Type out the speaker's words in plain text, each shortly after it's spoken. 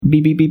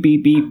Beep, beep, beep,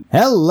 beep, beep.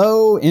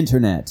 Hello,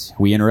 Internet.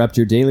 We interrupt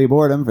your daily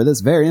boredom for this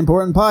very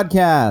important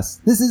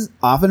podcast. This is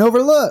Often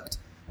Overlooked,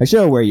 a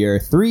show where your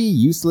three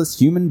useless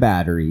human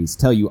batteries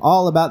tell you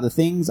all about the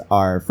things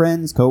our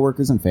friends,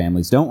 coworkers, and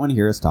families don't want to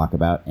hear us talk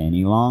about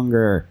any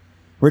longer.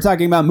 We're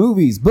talking about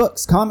movies,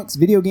 books, comics,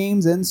 video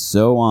games, and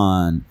so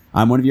on.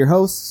 I'm one of your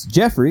hosts,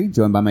 Jeffrey,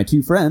 joined by my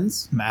two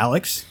friends. I'm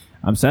Alex.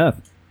 I'm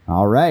Seth.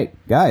 All right,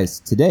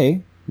 guys,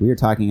 today we are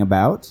talking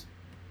about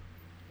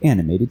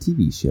animated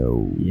TV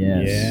shows.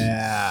 Yes.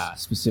 Yeah.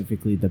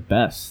 Specifically the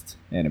best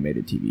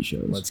animated TV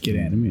shows. Let's get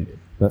animated.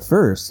 But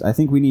first, I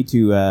think we need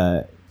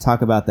to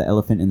talk about the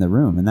elephant in the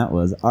room, and that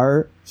was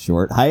our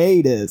short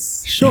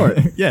hiatus. Short.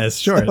 Yes,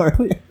 short.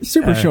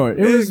 Super short.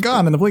 It was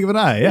gone in the blink of an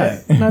eye.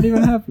 Yeah. Not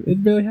even happened.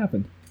 It barely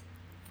happened.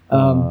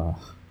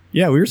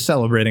 Yeah, we were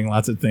celebrating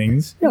lots of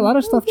things. Yeah, a lot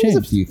of stuff There's a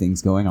changed. few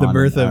things going on. The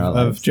birth in our of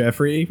lives.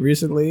 Jeffrey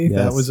recently. Yes.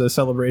 That was a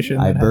celebration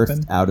I that birthed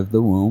happened. out of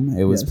the womb.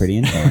 It was Yes. pretty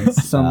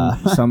intense.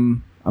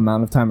 Some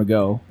amount of time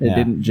ago. It Yeah.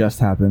 didn't just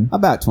happen.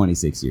 About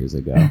 26 years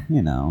ago,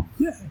 you know.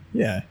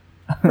 Yeah.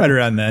 Right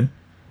around then.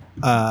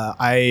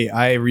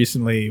 I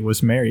recently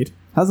was married.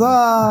 Huzzah!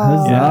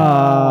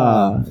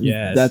 Huzzah!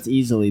 Yes. That's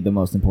easily the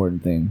most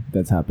important thing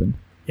that's happened.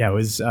 Yeah, it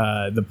was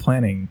the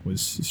planning was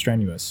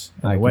strenuous.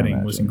 And I the can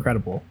wedding was imagine.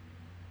 incredible.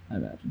 I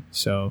imagine.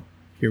 So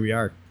here we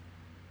are.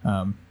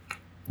 What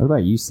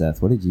about you,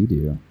 Seth? What did you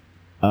do?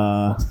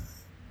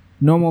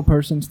 Normal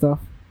person stuff.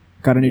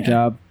 Got a new Yeah.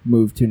 job.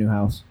 Moved to a new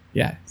house.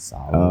 Yeah.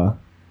 Solid.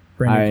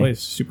 Brand new I- place.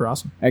 Super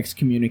awesome.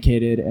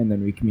 Excommunicated and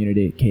then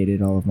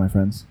recommunicated all of my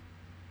friends.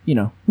 You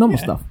know, normal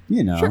Yeah. stuff.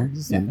 You know, Sure.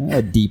 just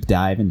a deep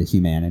dive into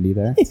humanity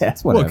there. Yeah.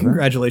 That's whatever. Well,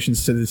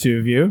 congratulations to the two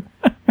of you.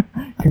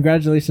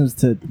 Congratulations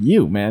to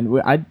you, man.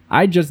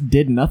 I just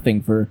did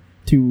nothing for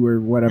 2 or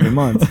whatever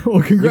months.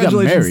 Well,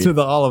 congratulations married.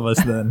 to all of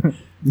us then.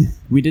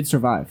 We did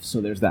survive, so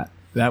there's that.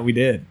 That we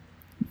did.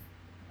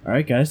 All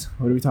right, guys,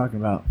 what are we talking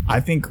about? I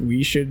think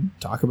we should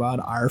talk about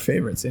our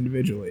favorites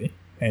individually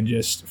and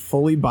just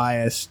fully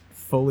biased,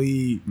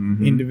 fully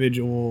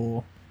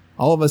individual.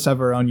 All of us have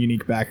our own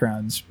unique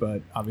backgrounds,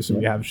 but obviously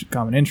we have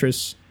common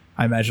interests.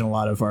 I imagine a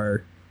lot of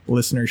our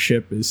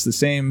listenership is the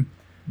same.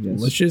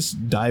 Yes. Let's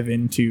just dive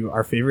into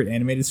our favorite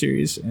animated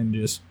series and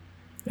just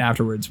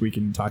afterwards we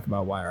can talk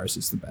about why ours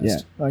is the best. Yeah.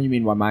 Oh, you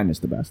mean why mine is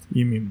the best?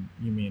 You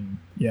mean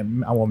yeah,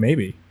 well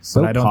maybe,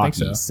 so but I don't cocky,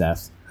 think so.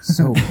 Seth.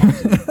 So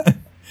cocky.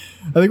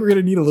 I think we're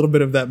gonna need a little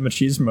bit of that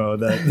machismo,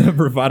 that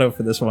bravado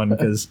for this one,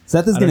 because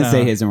Seth is I going don't to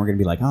say know. his, and we're going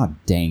to be like, oh,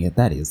 dang it,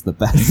 that is the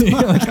best.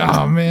 You're like,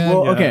 oh man.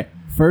 Well, yeah. okay.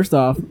 First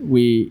off,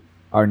 we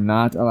are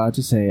not allowed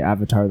to say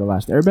Avatar: The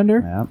Last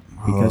Airbender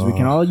Yep. because we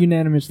can all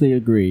unanimously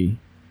agree,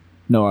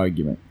 no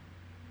argument.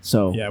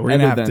 So Yeah, we're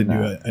gonna other have to than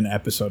do that- an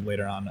episode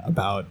later on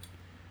about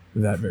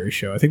that very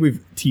show. I think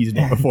we've teased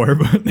it before,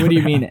 but What do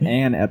you mean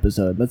an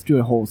episode? Let's do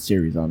a whole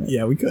series on it.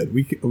 Yeah, we could.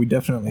 We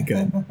definitely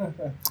could.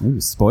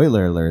 Ooh,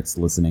 spoiler alerts,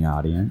 listening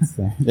audience.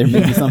 There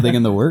may be something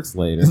in the works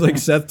later. It's like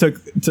Seth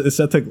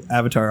took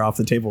Avatar off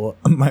the table.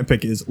 My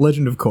pick is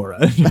Legend of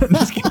Korra.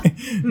 Just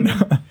kidding. No,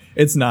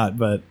 it's not.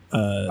 But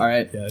All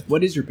right. yeah.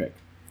 What is your pick?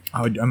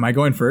 Am I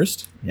going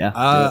first? Yeah.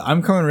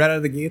 I'm coming right out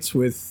of the gates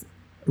with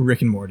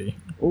Rick and Morty.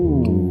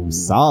 Ooh,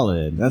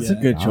 solid. That's a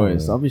Yeah. good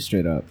choice. Solid. I'll be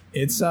straight up.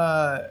 It's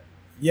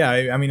yeah.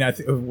 I mean,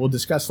 we'll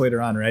discuss later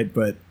on, right?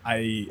 But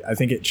I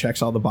think it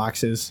checks all the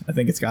boxes. I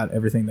think it's got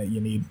everything that you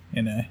need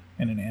in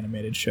an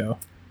animated show.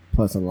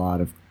 Plus a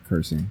lot of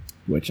cursing,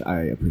 which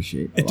I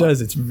appreciate. It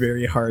does. It's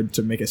very hard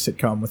to make a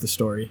sitcom with a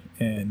story,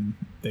 and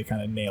they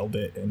kind of nailed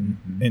it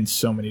in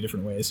so many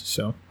different ways.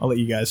 So I'll let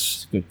you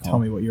guys Good call. tell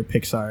me what your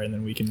picks are, and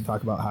then we can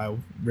talk about how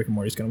Rick and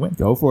Morty's going to win.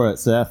 Go for it,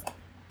 Seth.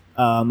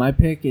 My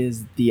pick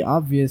is the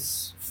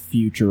obvious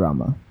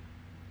Futurama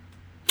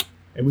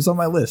It was on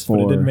my list, but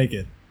it didn't make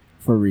it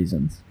for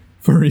reasons.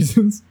 for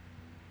reasons.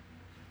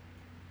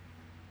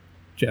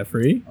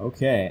 Jeffrey,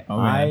 Okay, Oh,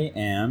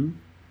 man.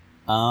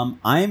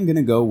 I am going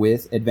to go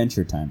with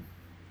Adventure Time.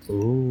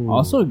 ooh,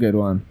 Also a good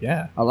one.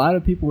 yeah. A lot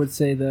of people would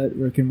say that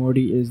Rick and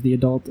Morty is the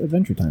adult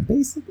Adventure Time.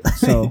 Basically.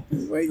 So,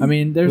 I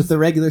mean, there's with the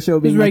regular show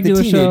being there's like the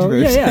regular teenage show.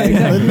 version. Yeah,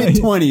 exactly. The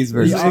mid-20s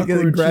version. You get a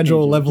awkward gradual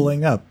teenagers.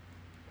 leveling up,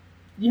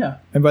 yeah.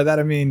 and by that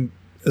I mean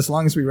as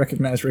long as we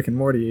recognize Rick and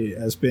Morty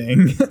as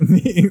being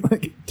the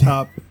like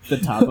top The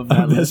top of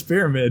that of this list.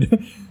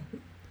 pyramid.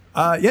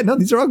 Yeah, no,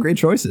 these are all great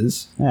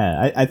choices.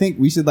 Yeah, I think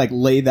we should like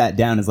lay that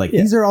down as like,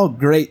 Yeah. these are all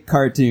great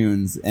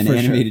cartoons and For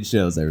animated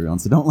shows, everyone.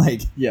 So don't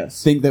like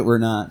Yes. think that we're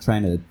not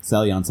trying to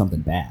sell you on something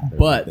bad. or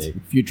But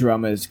something.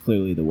 Futurama is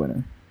clearly the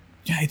winner.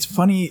 Yeah, it's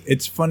funny.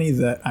 It's funny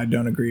that I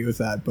don't agree with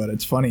that, but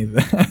it's funny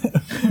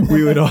that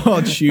we would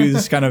all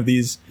choose kind of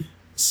these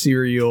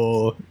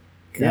serial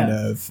kind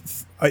Yeah.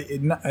 of.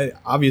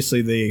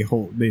 Obviously, they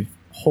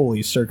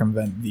wholly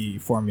circumvent the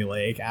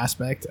formulaic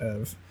aspect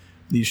of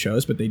these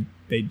shows, but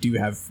they do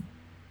have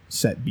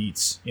set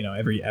beats. You know,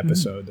 every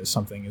episode that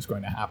something is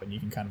going to happen, you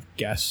can kind of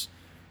guess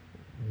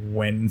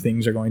when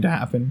things are going to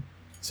happen.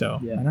 So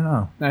Yeah. I don't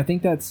know. And I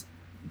think that's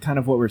kind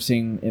of what we're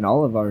seeing in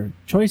all of our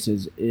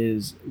choices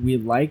is we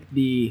like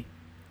the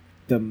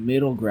the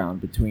middle ground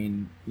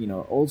between, you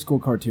know, old school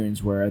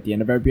cartoons where at the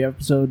end of every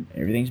episode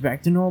everything's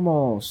back to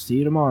normal, see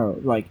you tomorrow.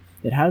 Like,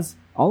 it has,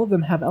 all of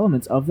them have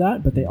elements of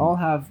that, but they all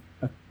have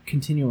a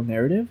continual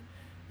narrative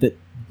that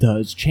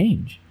does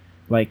change.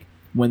 Like,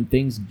 when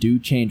things do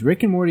change,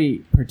 Rick and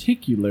Morty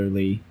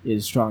particularly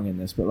is strong in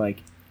this, but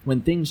like, when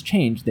things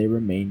change, they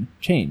remain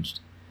changed,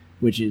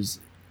 which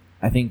is,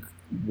 I think,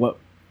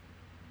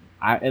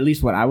 at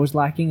least what I was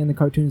lacking in the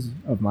cartoons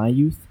of my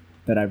youth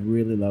that I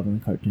really love in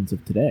the cartoons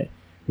of today,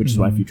 which is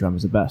why Futurama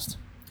is the best.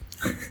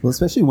 Well,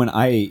 especially when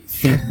I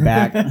think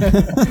back,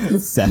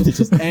 Seth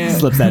just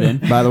slips that in,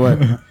 by the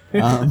way.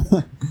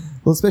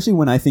 Well, especially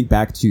when I think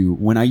back to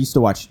when I used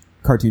to watch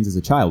cartoons as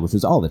a child, which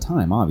was all the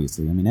time,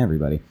 obviously. I mean,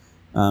 everybody.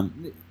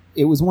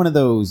 It was one of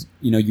those,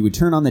 you know, you would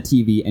turn on the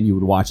TV and you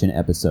would watch an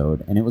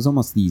episode, and it was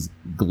almost these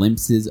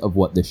glimpses of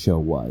what the show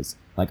was.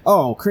 Like,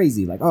 oh,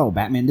 crazy. Like, oh,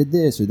 Batman did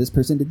this, or this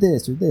person did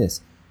this, or this.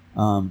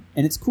 And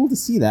it's cool to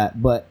see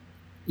that, but,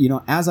 you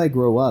know, as I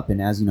grow up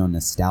and as, you know,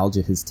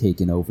 nostalgia has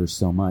taken over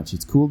so much,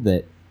 it's cool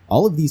that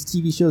all of these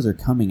TV shows are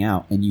coming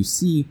out and you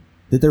see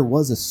that there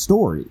was a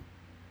story.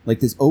 Like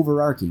this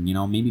overarching, you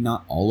know, maybe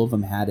not all of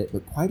them had it,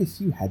 but quite a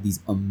few had these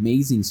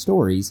amazing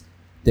stories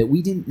that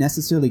we didn't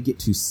necessarily get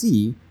to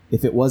see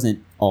if it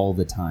wasn't all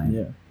the time.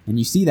 Yeah. And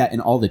you see that in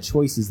all the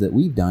choices that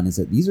we've done, is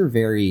that these are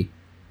very,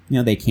 you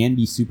know, they can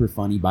be super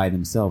funny by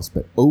themselves,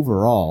 but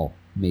overall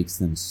makes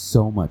them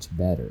so much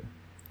better.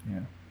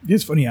 Yeah.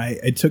 It's funny.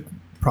 I took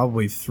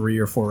probably 3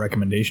 or 4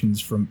 recommendations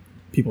from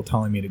people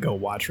telling me to go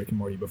watch Rick and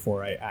Morty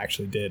before I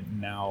actually did. And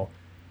now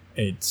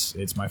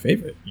it's my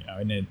favorite, you know,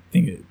 and I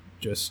think it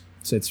just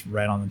sits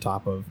right on the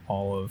top of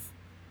all of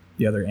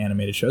the other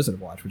animated shows that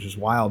I've watched, which is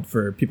wild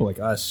for people like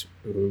us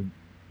who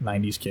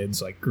 90s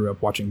kids like grew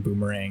up watching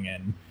Boomerang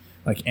and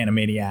like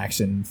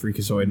Animaniacs and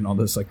Freakazoid and all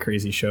those like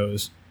crazy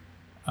shows,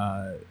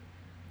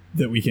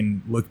 that we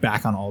can look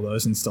back on all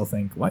those and still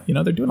think, what, you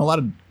know, they're doing a lot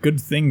of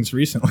good things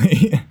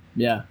recently.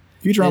 Yeah.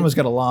 Futurama's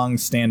got a long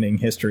standing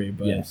history,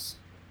 but Yes.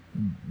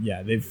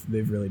 yeah, they've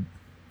really,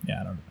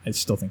 I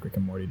still think Rick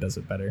and Morty does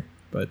it better,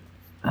 but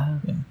yeah.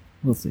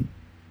 We'll see.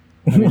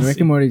 I mean, We'll Rick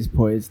see. and Morty's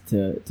poised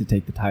to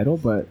take the title,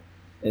 but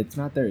it's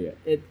not there yet.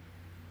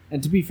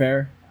 And to be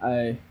fair,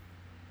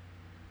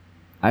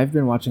 I've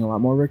been watching a lot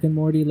more Rick and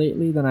Morty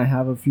lately than I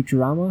have of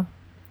Futurama.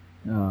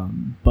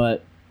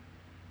 But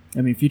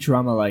I mean,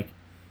 Futurama, like,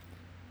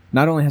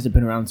 not only has it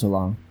been around so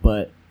long,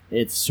 but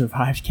it's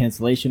survived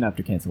cancellation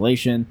after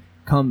cancellation,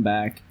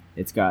 comeback.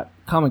 It's got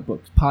comic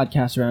books,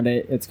 podcasts around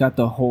it. It's got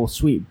the whole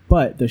suite.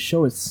 But the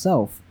show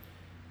itself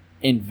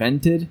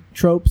invented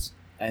tropes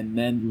and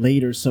then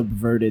later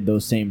subverted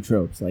those same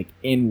tropes, like,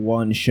 in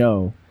one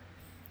show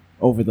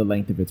over the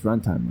length of its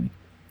runtime. Like,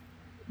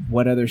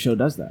 what other show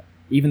does that?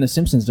 Even The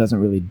Simpsons doesn't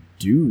really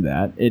do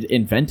that. It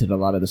invented a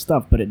lot of the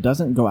stuff, but it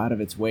doesn't go out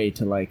of its way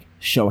to, like,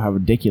 show how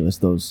ridiculous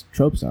those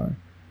tropes are.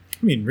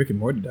 I mean, Rick and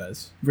Morty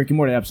does. Rick and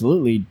Morty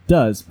absolutely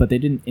does, but they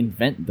didn't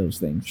invent those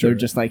things. Sure. They're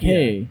just like,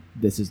 hey,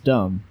 this is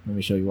dumb. Let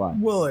me show you why.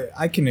 Well,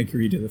 I can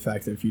agree to the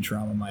fact that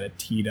Futurama might have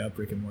teed up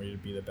Rick and Morty to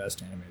be the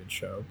best animated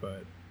show,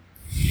 but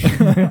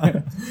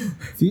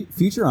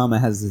Futurama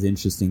has this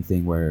interesting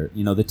thing where,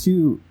 you know, the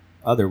two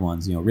other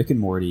ones, you know, Rick and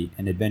Morty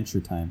and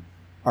Adventure Time,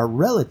 are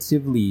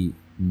relatively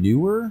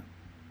newer,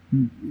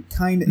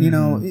 kind of, you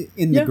know,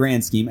 in the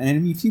grand scheme. And I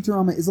mean,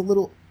 Futurama is a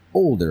little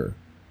older.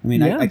 I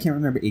mean, Yeah. I can't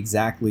remember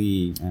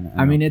exactly. And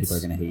I mean, know it's-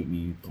 people are going to hate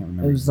me. Can't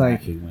remember it was like-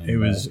 exactly when. it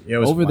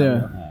was Over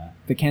fun.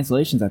 the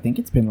cancellations, I think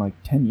it's been like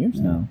 10 years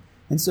now.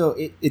 And so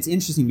it's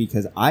interesting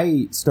because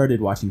I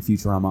started watching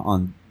Futurama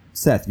on,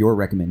 Seth, your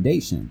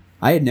recommendation.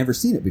 I had never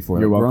seen it before.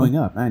 You're like, welcome.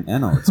 growing up. I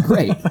know, it's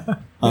great.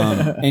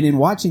 And in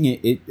watching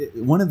it,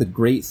 one of the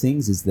great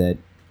things is that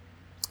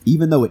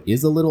even though it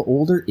is a little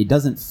older, it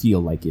doesn't feel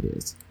like it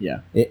is. Yeah.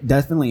 It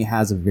definitely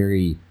has a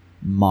very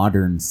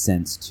modern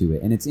sense to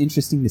it. And it's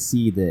interesting to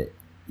see that,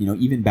 you know,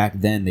 even back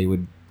then they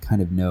would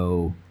kind of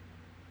know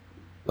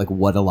like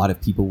what a lot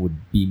of people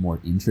would be more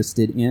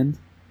interested in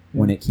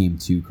when it came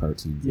to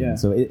cartoons. Yeah. And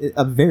so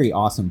a very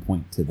awesome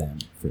point to them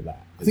for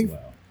that as think-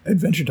 well.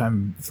 Adventure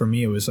Time for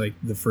me, it was like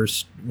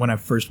when I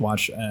first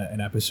watched an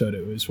episode,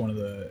 it was one of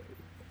the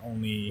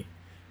only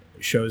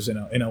shows in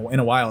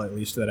a while at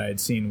least that I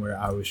had seen where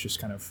I was just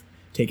kind of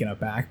taken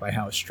aback by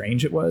how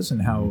strange it was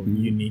and how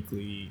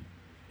uniquely,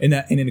 and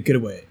in a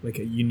good way, like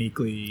a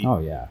uniquely Oh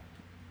yeah.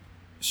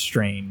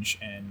 strange,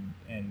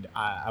 and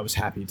I was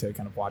happy to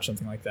kind of watch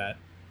something like that.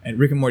 And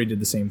Rick and Morty did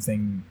the same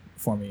thing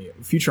for me.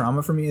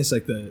 Futurama for me is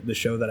like the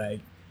show that I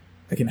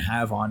can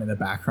have on in the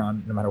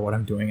background no matter what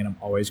I'm doing, and I'm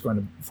always going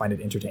to find it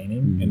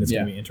entertaining, and it's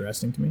going to be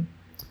interesting to me.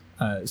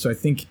 So I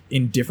think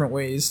in different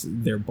ways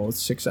they're both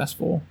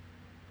successful.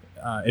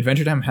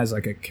 Adventure Time has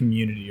like a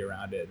community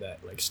around it that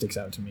like sticks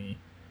out to me.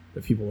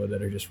 The people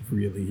that are just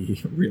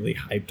really, really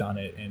hyped on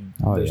it, and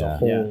there's a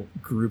whole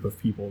group of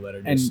people that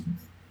are just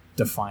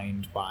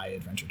defined by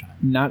Adventure Time.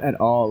 Not at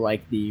all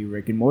like the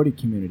Rick and Morty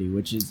community,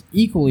 which is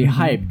equally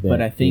hyped,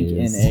 but I think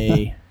in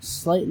a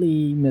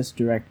slightly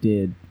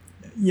misdirected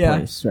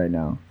place right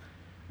now.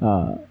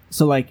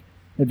 So like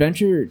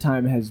Adventure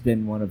Time has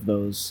been one of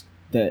those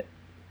that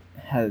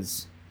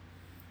has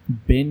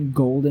been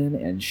golden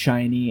and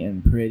shiny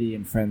and pretty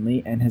and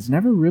friendly and has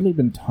never really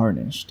been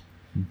tarnished.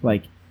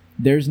 Like,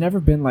 there's never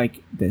been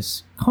like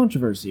this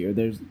controversy, or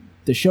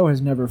the show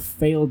has never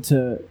failed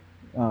to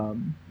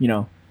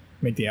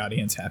make the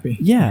audience happy.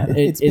 Yeah,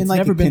 it's been like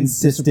never a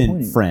consistent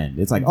disappointing. friend.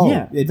 It's like,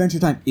 Adventure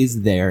Time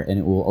is there, and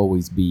it will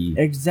always be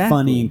Exactly.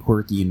 funny and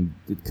quirky and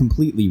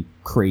completely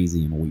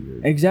crazy and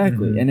weird.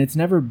 Exactly. Mhm. And it's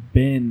never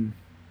been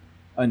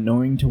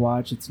annoying to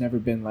watch. It's never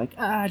been like,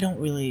 I don't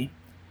really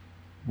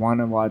want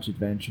to watch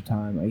Adventure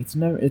Time. Like,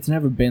 it's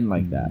never been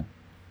like that.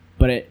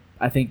 But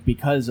I think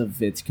because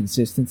of its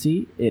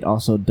consistency, it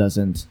also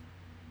doesn't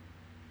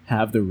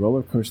have the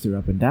roller coaster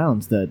up and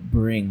downs that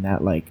bring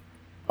that like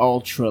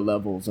ultra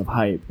levels of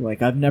hype.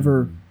 Like, I've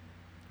never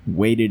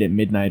waited at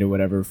midnight or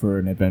whatever for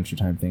an Adventure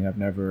Time thing. I've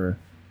never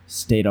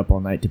stayed up all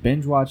night to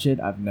binge watch it.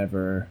 I've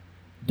never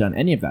done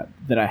any of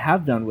that I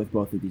have done with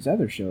both of these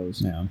other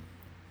shows. Yeah.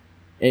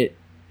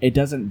 It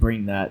doesn't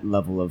bring that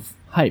level of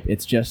hype.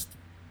 It's just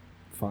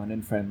fun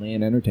and friendly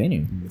and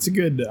entertaining. It's a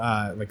good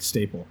like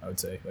staple, I would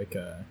say. Like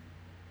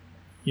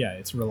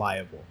it's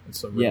reliable.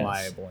 It's a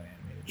reliable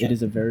animated show. It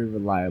is a very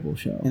reliable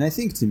show. And I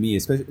think to me,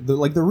 especially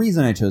the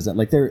reason I chose that,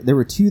 like there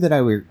were two that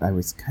I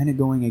was kind of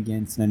going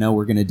against, and I know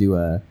we're gonna do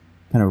a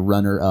kind of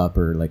runner up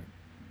or like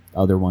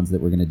other ones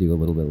that we're gonna do a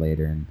little bit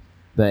later,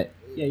 but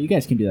yeah, you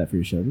guys can do that for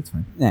your show. That's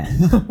fine. yeah.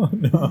 Oh,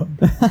 no.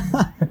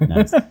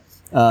 Nice.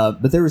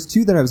 But there was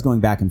two that I was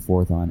going back and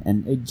forth on,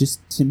 and it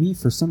just, to me,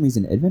 for some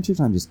reason, Adventure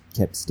Time just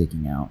kept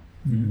sticking out.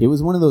 Mhm. It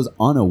was one of those,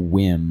 on a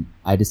whim,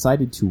 I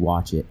decided to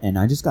watch it, and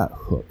I just got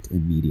hooked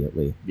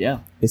immediately. Yeah.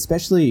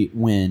 Especially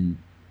when,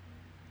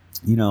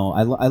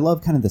 I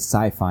love kind of the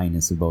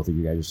sci-fi-ness of both of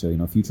you guys' show.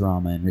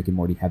 Futurama and Rick and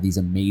Morty have these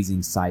amazing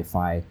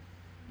sci-fi,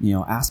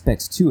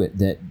 aspects to it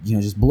that,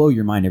 just blow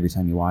your mind every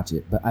time you watch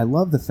it. But I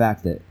love the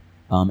fact that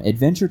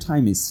Adventure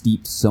Time is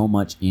steeped so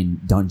much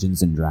in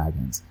Dungeons and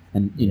Dragons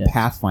and in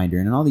Pathfinder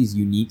and all these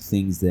unique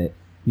things that,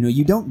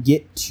 you don't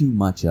get too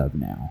much of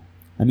now.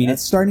 I mean,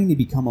 it's starting to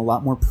become a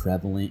lot more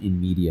prevalent in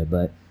media,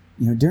 but,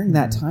 during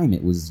that time,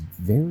 it was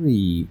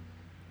very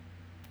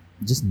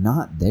just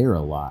not there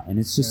a lot. And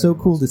it's just so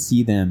cool to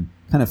see them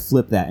kind of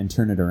flip that and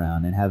turn it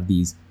around and have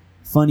these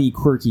funny,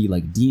 quirky,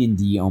 like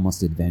D&D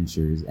almost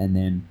adventures. And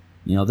then,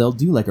 they'll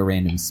do like a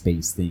random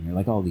space thing or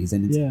like all these.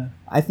 And it's,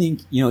 I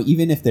think,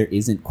 even if there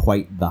isn't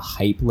quite the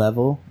hype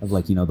level of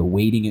like, the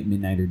waiting at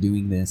midnight or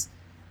doing this,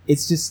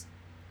 it's just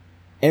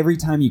every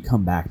time you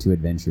come back to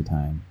Adventure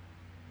Time,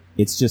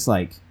 it's just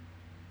like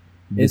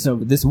this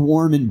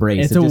warm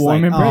embrace. It's a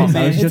warm embrace. Oh,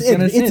 man, I was just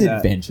gonna say it's that.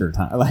 Adventure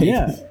Time. Like,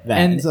 that.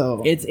 And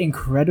so, it's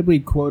incredibly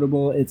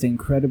quotable. It's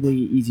incredibly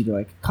easy to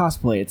like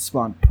cosplay. It's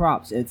spawned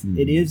props. It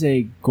is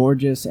a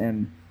gorgeous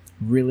and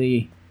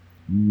really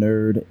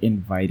nerd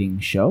inviting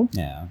show.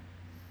 yeah.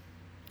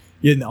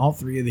 Yeah, and all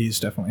three of these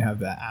definitely have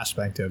that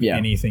aspect of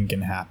anything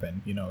can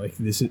happen. Like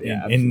this is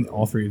in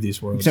all three of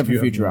these worlds. Except for you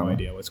have Futurama. no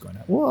idea what's going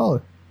on.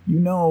 Well, you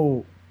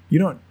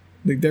don't.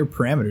 Like, there are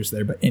parameters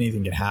there, but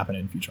anything can happen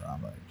in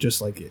Futurama.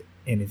 Just like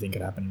anything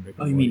could happen in Rick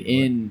and You Morty.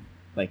 mean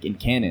in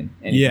canon?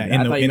 Anything. Yeah,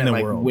 I thought you in meant the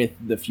like world. with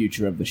the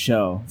future of the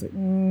show. It's like,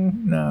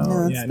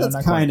 No, that's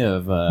not kind quite.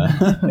 of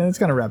Yeah, it's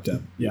kind of wrapped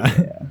up.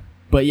 Yeah.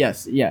 But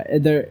yes,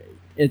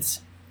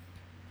 it's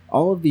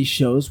all of these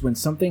shows, when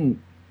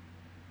something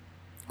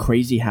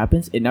crazy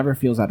happens, it never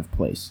feels out of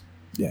place.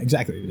 Yeah,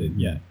 exactly.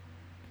 Yeah.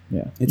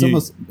 it's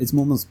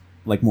almost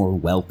like more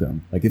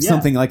welcome. Like if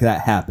something like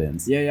that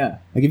happens. Yeah.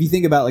 Like if you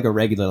think about like a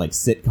regular like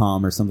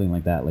sitcom or something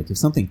like that, like if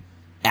something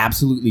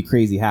absolutely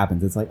crazy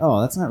happens, it's like,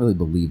 oh, that's not really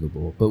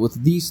believable. But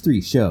with these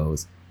three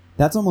shows,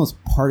 that's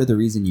almost part of the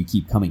reason you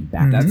keep coming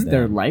back. Mhm. That's to them.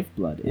 their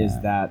lifeblood, is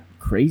that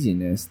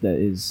craziness that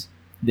is,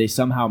 they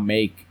somehow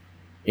make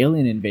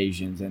alien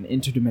invasions and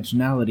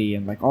interdimensionality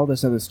and like all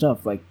this other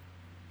stuff like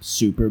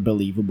super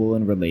believable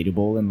and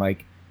relatable and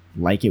like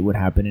it would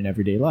happen in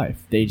everyday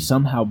life. They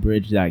somehow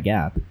bridge that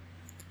gap.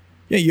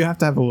 Yeah, you have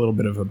to have a little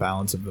bit of a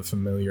balance of the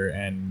familiar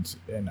and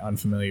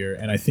unfamiliar.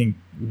 And I think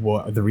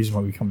the reason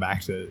why we come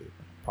back to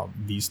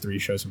these three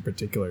shows in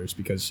particular is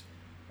because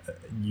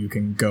you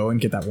can go and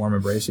get that warm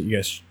embrace that you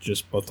guys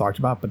just both talked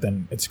about, but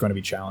then it's going to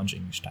be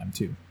challenging each time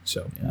too.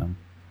 So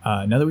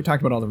now that we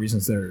talked about all the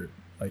reasons they're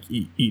like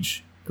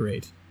each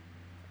great,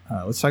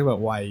 let's talk about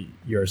why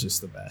yours is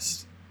the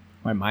best.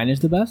 Why mine is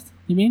the best,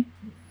 you mean?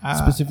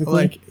 Specifically?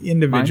 Like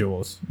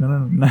individuals.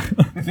 No.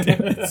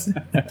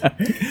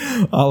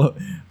 all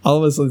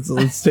of us,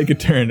 let's take a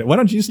turn. Why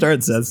don't you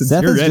start, Seth? Since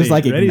Seth you're has ready. just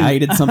like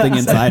ignited something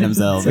inside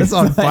himself. Seth's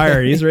on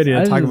fire. He's ready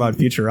to I talk just- about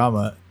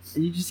Futurama.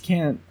 You just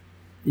can't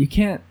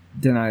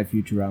deny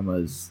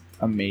Futurama's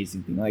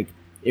amazing thing. Like,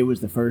 it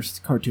was the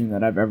first cartoon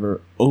that I've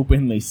ever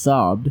openly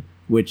sobbed,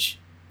 which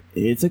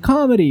it's a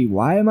comedy.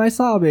 Why am I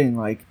sobbing?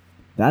 Like,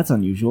 that's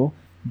unusual.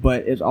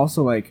 But it's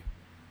also like,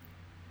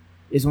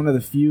 it's one of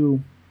the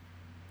few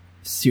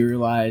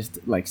serialized,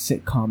 like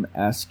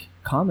sitcom-esque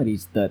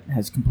comedies that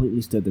has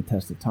completely stood the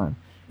test of time.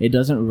 It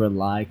doesn't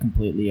rely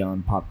completely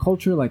on pop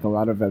culture like a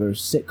lot of other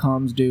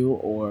sitcoms do,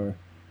 or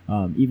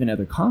even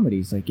other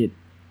comedies. Like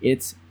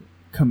its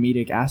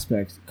comedic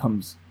aspect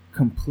comes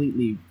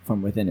completely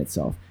from within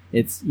itself.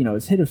 It's, you know,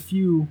 it's hit a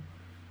few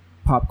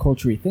pop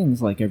culture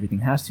things like everything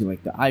has to,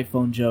 like the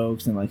iPhone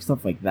jokes and like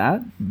stuff like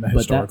that. The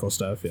historical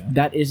stuff, yeah.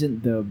 That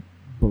isn't the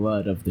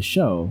blood of the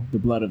show. The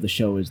blood of the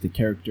show is the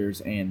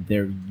characters and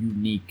their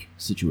unique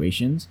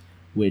situations,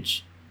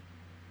 which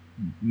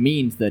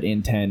means that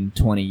in 10,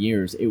 20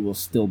 years, it will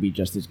still be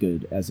just as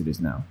good as it is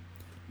now.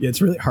 Yeah,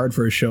 it's really hard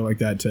for a show like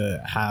that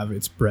to have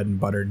its bread and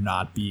butter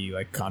not be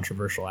like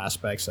controversial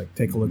aspects. Like,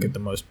 take a look at the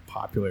most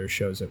popular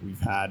shows that we've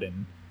had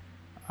in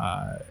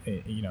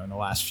the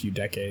last few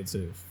decades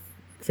of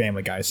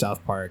Family Guy,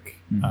 South Park,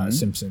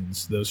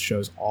 Simpsons. Those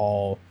shows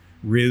all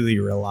really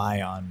rely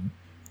on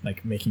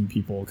like making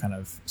people kind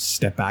of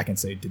step back and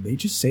say, "Did they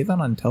just say that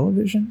on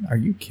television? Are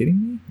you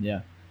kidding me?"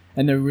 Yeah.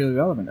 And they're really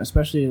relevant,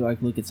 especially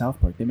like look at South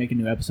Park. They make a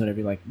new episode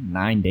every like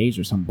 9 days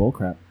or some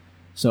bullcrap.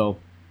 So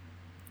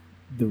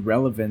the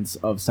relevance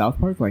of South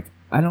Park, like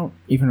I don't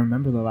even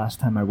remember the last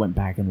time I went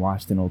back and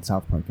watched an old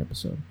South Park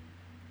episode.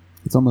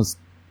 It's almost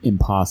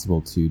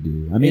impossible to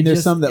do. I mean,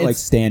 there's some that like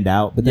stand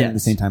out, but then at the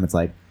same time, it's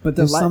like, but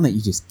there's some that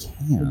you just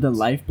can't. The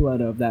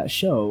lifeblood of that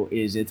show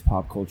is its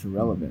pop culture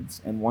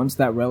relevance, and once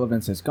that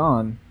relevance is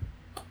gone,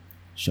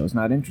 show's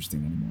not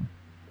interesting anymore.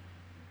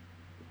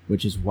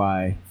 Which is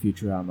why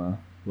Futurama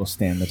will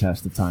stand the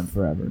test of time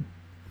forever,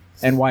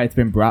 and why it's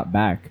been brought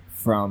back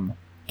from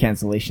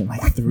cancellation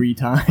like 3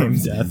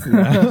 times. Death.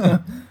 Yeah.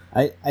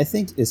 I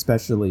think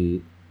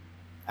especially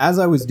as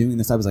I was doing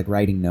this, I was like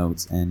writing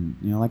notes, and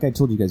you know, like I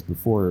told you guys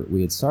before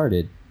we had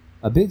started,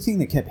 a big thing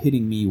that kept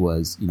hitting me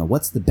was, you know,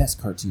 what's the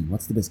best cartoon?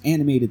 What's the best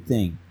animated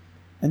thing?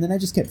 And then I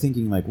just kept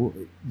thinking, like, well,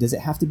 does it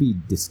have to be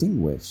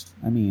distinguished?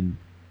 I mean,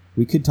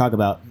 we could talk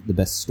about the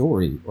best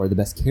story or the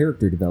best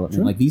character development.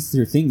 Sure. Like, these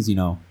are things, you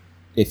know,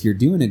 if you're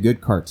doing a good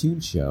cartoon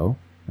show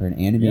or an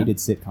animated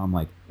sitcom,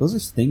 like, those are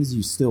things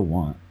you still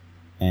want.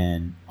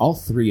 And all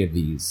 3 of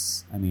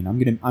these, I mean,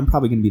 I'm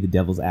probably gonna be the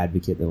devil's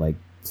advocate that like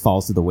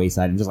falls to the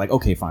wayside and just like,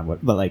 okay, fine,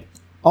 what? But like,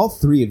 all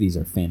 3 of these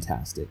are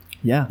fantastic.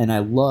 Yeah. And I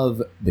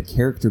love the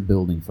character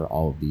building for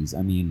all of these.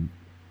 I mean,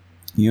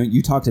 you know,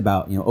 you talked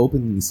about, you know,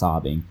 openly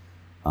sobbing.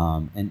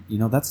 And, you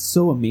know, that's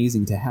so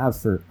amazing to have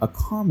for a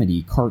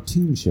comedy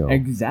cartoon show.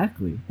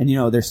 Exactly. And, you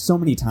know, there's so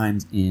many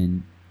times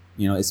in,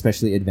 you know,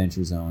 especially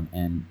Adventure Zone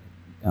and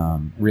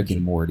Rick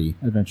and Morty.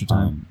 Adventure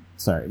Time.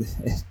 Sorry.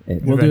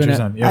 We'll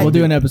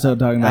do an episode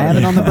talking about it. I have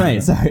it on the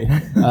brain. Sorry.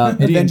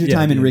 Adventure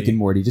Time and Rick and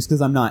Morty, just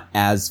because I'm not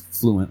as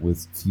fluent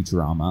with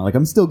Futurama. Like,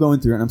 I'm still going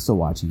through it and I'm still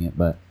watching it.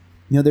 But,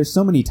 you know, there's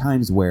so many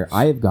times where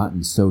I have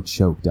gotten so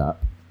choked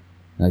up.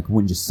 Like,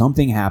 when just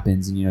something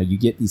happens and, you know, you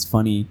get these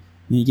funny...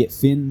 You get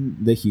Finn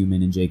the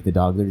human and Jake the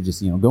dog that are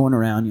just, you know, going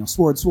around, you know,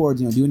 swords, you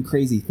know, doing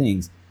crazy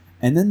things.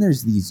 And then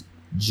there's these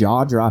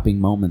jaw-dropping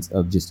moments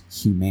of just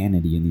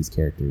humanity in these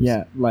characters.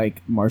 Yeah,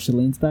 like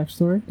Marceline's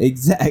backstory.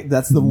 Exactly.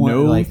 That's the one.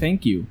 No, like,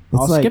 thank you.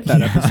 I'll skip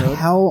that episode.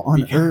 How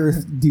on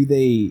earth do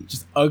they...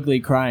 Just ugly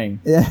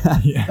crying. Yeah.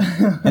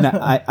 And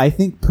I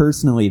think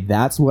personally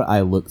that's what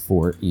I look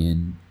for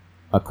in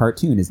a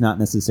cartoon. Is not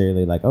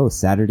necessarily like, oh,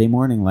 Saturday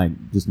morning,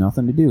 like, just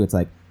nothing to do. It's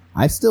like,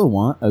 I still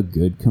want a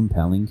good,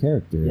 compelling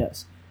character.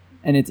 Yes.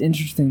 And it's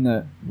interesting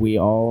that we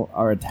all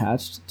are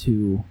attached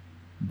to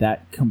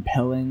that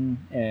compelling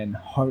and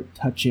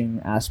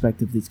heart-touching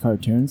aspect of these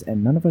cartoons,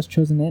 and none of us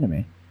chose an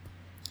anime.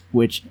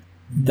 Which,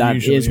 that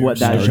usually is what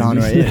that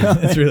genre is.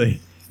 It's really...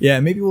 Yeah,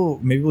 maybe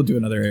we'll do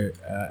another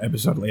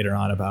episode later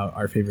on about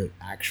our favorite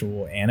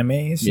actual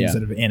animes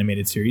instead of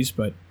animated series.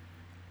 But,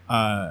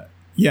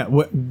 yeah,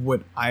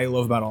 what I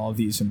love about all of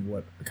these and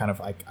what kind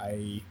of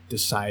I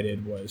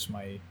decided was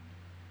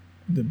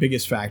the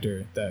biggest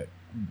factor that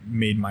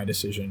made my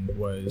decision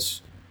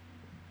was,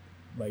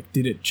 like,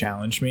 did it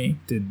challenge me?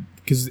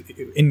 Because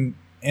in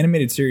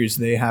animated series,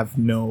 there are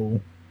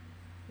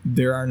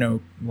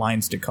no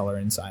lines to color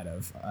inside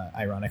of,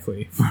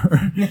 ironically.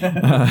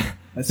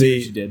 I see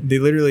what you did. They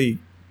literally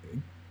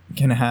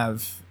can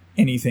have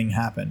anything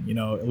happen. You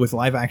know, with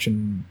live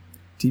action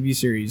TV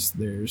series,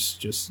 there's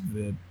just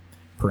the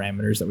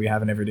parameters that we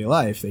have in everyday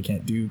life. They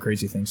can't do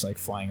crazy things like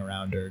flying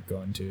around or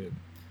going to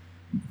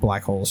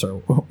black holes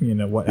or, you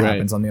know, what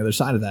happens on the other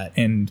side of that.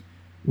 And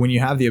when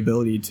you have the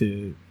ability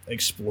to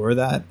explore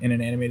that in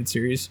an animated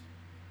series,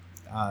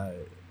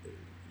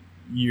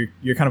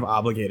 you're kind of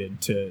obligated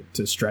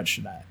to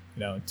stretch that, you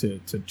know, to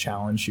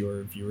challenge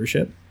your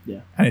viewership. Yeah.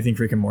 And I think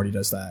Rick and Morty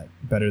does that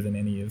better than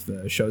any of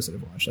the shows that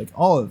I've watched. Like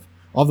all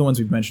of the ones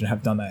we've mentioned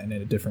have done that in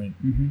a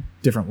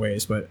different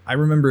ways. But I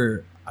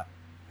remember,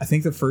 I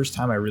think the first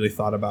time I really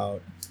thought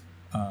about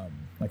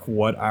like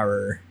what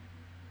our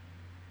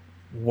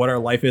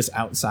life is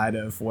outside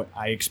of what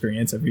I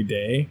experience every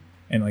day,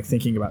 and like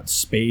thinking about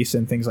space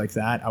and things like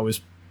that. I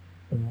was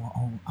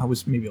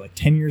maybe like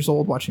 10 years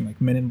old watching like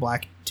Men in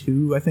Black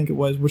 2, I think it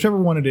was, whichever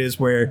one it is,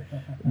 where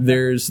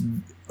there's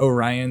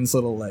Orion's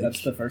little, like...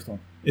 That's the first one.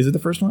 Is it the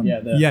first one?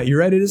 Yeah. Yeah, you're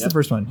right. It is the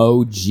first one.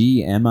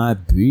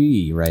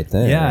 OGMIB right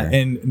there. Yeah,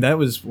 and that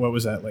was, what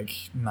was that, like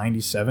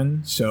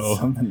 97? So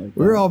something like that.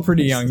 we're all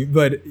pretty young,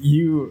 but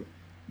you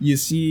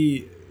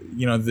see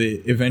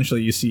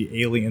eventually you see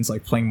aliens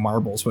like playing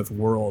marbles with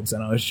worlds,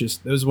 and it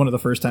was one of the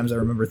first times I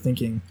remember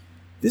thinking,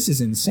 this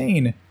is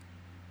insane.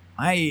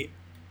 I've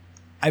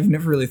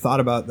never really thought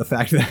about the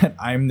fact that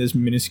I'm this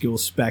minuscule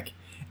speck,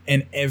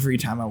 and every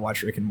time I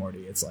watch Rick and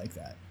Morty, it's like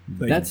that.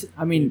 Like,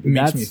 it makes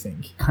that's me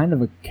think. Kind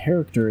of a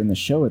character in the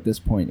show at this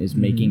point is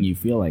making you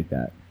feel like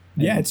that.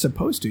 Yeah, it's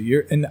supposed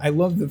to. And I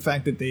love the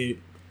fact that they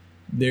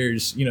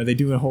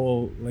do a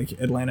whole like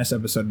Atlantis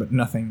episode, but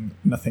nothing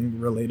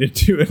related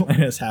to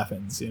Atlantis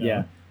happens.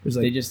 Yeah, there's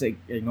they just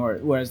ignore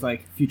it. Whereas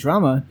like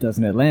Futurama does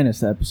an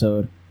Atlantis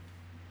episode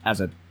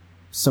as a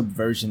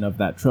subversion of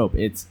that trope.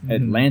 It's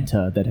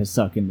Atlanta that has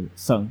sunk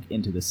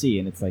into the sea,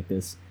 and it's like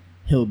this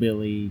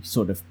hillbilly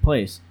sort of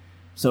place.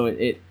 So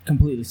it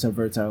completely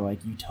subverts our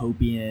like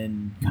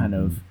utopian kind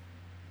of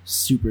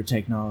super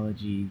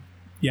technology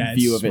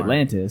view of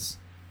Atlantis.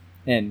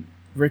 And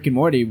Rick and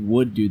Morty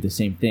would do the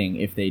same thing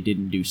if they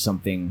didn't do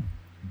something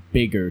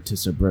bigger to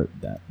subvert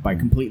that by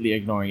completely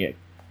ignoring it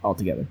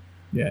altogether.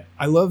 Yeah,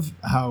 I love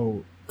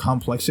how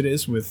complex it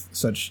is with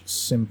such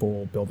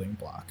simple building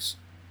blocks.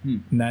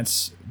 And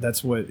that's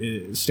what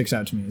sticks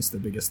out to me is the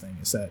biggest thing,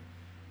 is that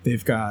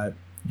they've got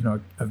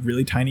a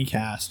really tiny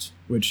cast,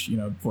 which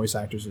voice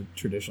actors have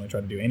traditionally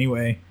tried to do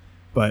anyway,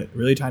 but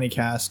really tiny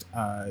cast,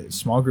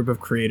 small group of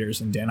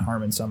creators, and Dan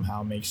Harmon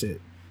somehow makes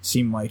it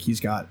seem like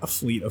he's got a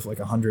fleet of like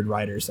 100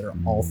 writers that are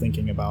all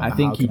thinking about. I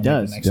think he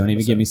does. Don't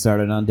even get me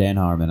started on Dan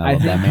Harmon. I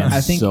love that man so much.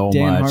 I think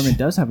Dan Harmon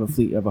does have a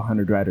fleet of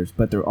 100 writers,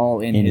 but they're all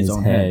in his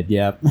own head.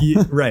 Yep.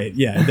 Right.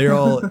 Yeah. They're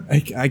all.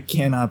 I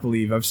cannot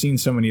believe I've seen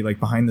so many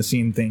like behind the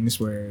scene things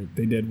where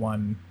they did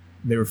one.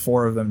 There were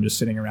 4 of them just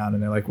sitting around,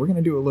 and they're like, "We're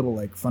gonna do a little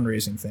like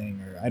fundraising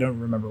thing," or I don't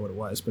remember what it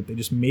was, but they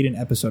just made an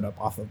episode up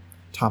off the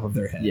top of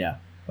their head. Yeah.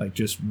 Like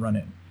just run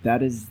it.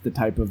 That is the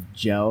type of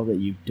gel that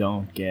you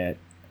don't get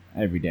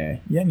every day.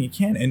 Yeah, and you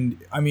can. And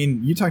I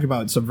mean, you talked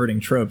about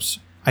subverting tropes.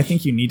 I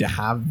think you need to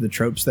have the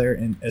tropes there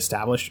and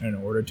established in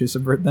order to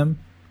subvert them,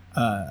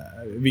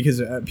 because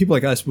people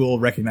like us will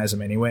recognize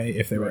them anyway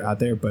if they were out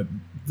there, but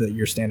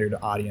your standard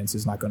audience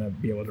is not going to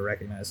be able to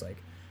recognize like,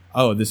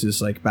 oh, this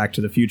is like Back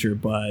to the Future,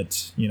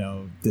 but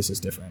this is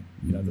different.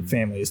 The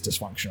family is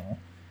dysfunctional.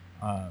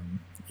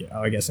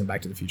 I guess in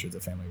Back to the Future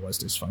the family was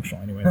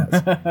dysfunctional anyway.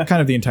 That's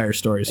kind of the entire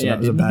story, so that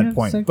was a bad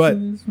point. But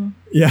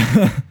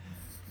yeah.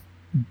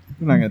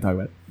 I'm not going to talk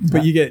about it.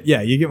 But you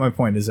get my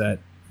point, is that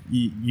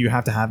you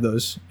have to have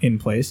those in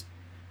place.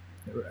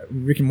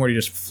 Rick and Morty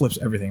just flips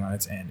everything on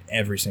its end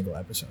every single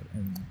episode.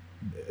 And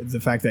the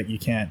fact that you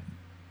can't,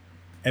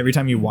 every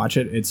time you watch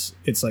it,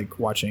 it's like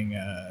watching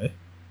a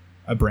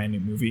brand new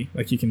movie.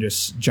 Like you can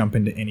just jump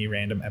into any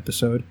random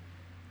episode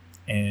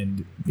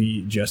and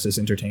be just as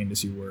entertained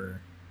as you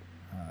were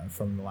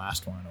from the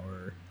last one,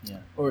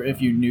 or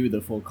if you knew the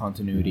full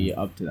continuity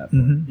up to that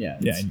point.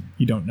 And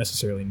you don't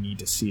necessarily need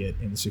to see it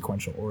in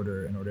sequential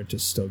order in order to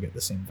still get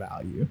the same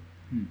value.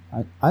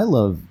 I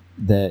love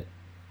that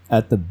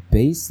at the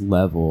base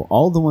level,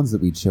 all the ones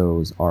that we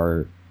chose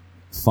are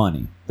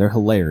funny. They're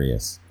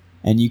hilarious,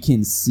 and you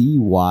can see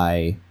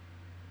why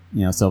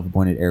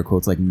self-appointed air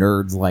quotes like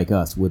nerds like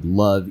us would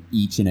love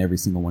each and every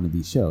single one of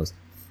these shows.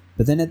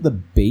 But then at the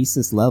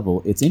basis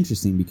level, it's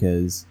interesting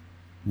because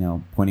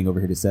pointing over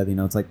here to Seth,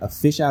 it's like a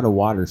fish out of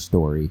water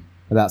story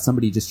about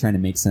somebody just trying to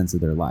make sense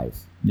of their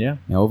life. Yeah.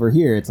 Over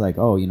here, it's like,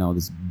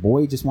 this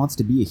boy just wants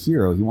to be a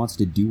hero. He wants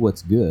to do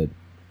what's good.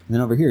 And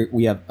then over here,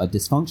 we have a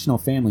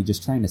dysfunctional family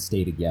just trying to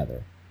stay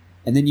together.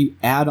 And then you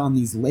add on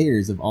these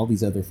layers of all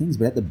these other things.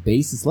 But at the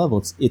basis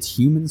level, it's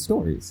human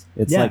stories.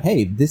 It's like,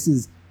 hey, this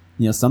is,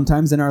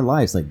 sometimes in our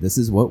lives, like, this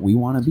is what we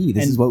want to be.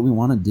 This is what we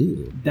want to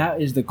do.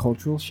 That is the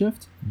cultural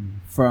shift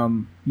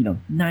from,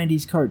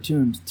 90s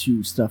cartoons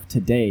to stuff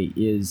today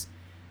is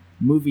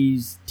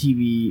movies,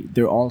 TV,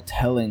 they're all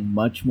telling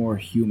much more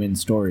human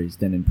stories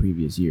than in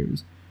previous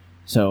years.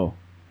 So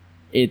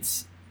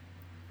it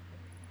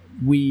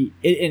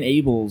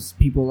enables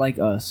people like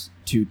us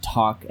to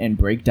talk and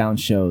break down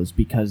shows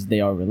because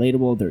they are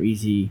relatable, they're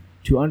easy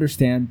to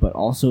understand, but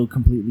also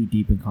completely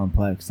deep and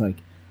complex. Like,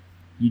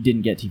 you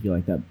didn't get TV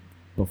like that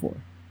before.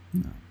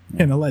 No.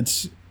 And it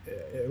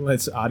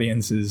lets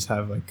audiences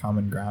have like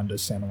common ground to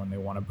stand on when they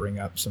want to bring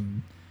up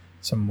some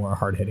more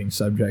hard-hitting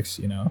subjects,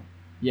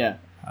 Yeah.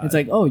 It's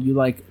like, oh, you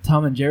like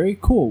Tom and Jerry?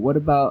 Cool. What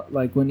about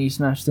like when he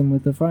smashed them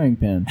with the frying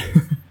pan?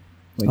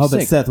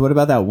 But Seth, what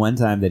about that one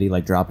time that he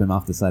like dropped him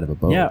off the side of a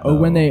boat? Yeah, or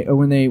when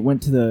they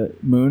went to the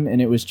moon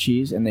and it was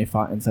cheese and they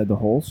fought inside the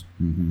holes.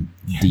 Mm-hmm.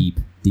 Yeah.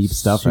 Deep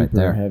stuff right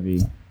there. Super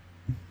heavy.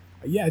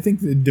 Yeah, I think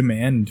the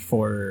demand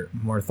for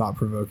more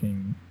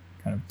thought-provoking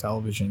kind of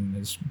television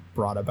has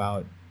brought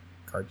about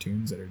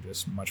cartoons that are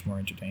just much more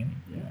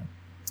entertaining. Yeah.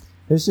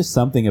 There's just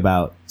something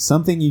about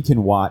something you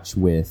can watch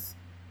with,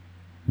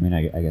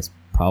 I guess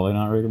probably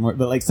not Rick and Morty,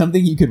 but like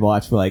something you could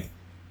watch for like,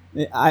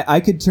 I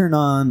could turn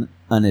on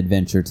an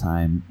Adventure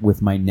Time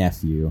with my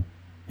nephew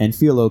and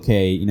feel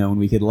okay, when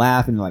we could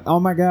laugh and like, oh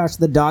my gosh,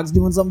 the dog's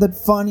doing something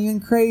funny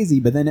and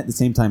crazy, but then at the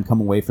same time come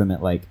away from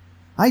it like,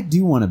 I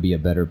do want to be a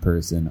better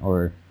person.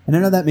 And I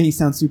know that may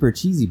sound super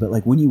cheesy, but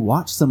like when you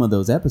watch some of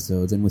those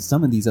episodes and with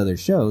some of these other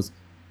shows,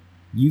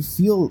 you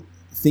feel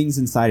things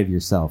inside of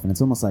yourself, and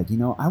it's almost like,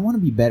 I want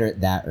to be better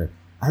at that, or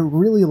I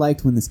really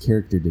liked when this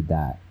character did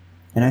that.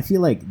 And I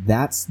feel like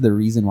that's the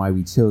reason why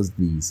we chose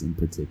these in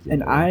particular.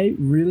 And I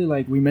really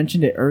like, we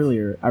mentioned it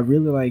earlier, I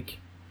really like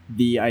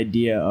the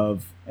idea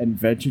of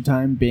Adventure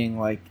Time being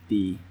like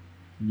the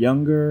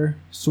younger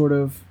sort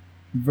of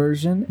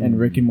version, and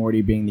Rick and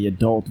Morty being the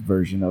adult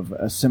version of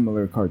a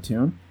similar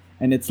cartoon.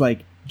 And it's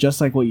like,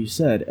 just like what you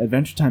said,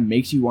 Adventure Time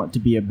makes you want to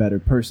be a better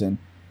person.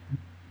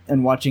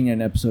 And watching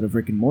an episode of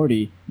Rick and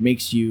Morty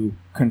makes you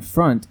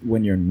confront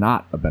when you're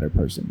not a better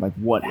person. Like,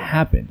 what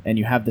happened? And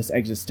you have this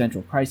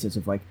existential crisis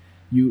of like,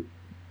 you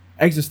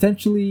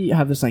existentially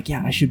have this like,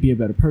 yeah, I should be a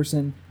better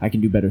person. I can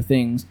do better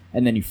things.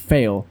 And then you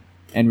fail.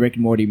 And Rick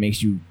and Morty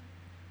makes you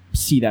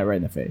see that right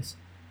in the face.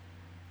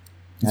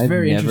 It's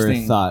very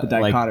interesting, the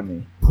dichotomy.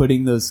 Like,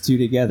 putting those two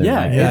together.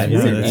 Yeah, like, yeah, it's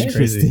yeah, an that's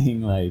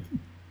interesting, like...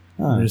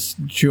 Just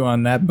chew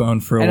on that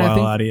bone for a And I while,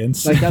 think,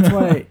 audience. Like, that's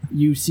why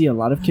you see a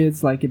lot of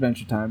kids like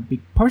Adventure Time,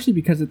 partially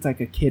because it's like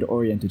a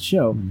kid-oriented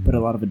show, but a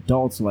lot of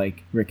adults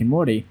like Rick and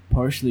Morty,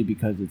 partially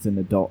because it's an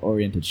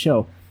adult-oriented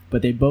show.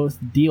 But they both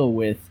deal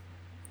with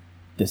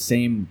the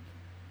same,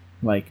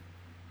 like,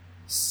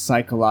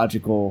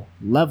 psychological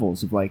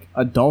levels of, like,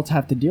 adults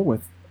have to deal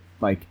with,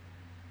 like,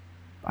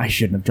 I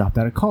shouldn't have dropped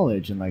out of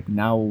college, and, like,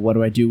 now what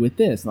do I do with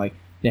this? Like,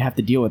 they have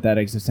to deal with that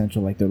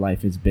existential, like, their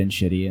life has been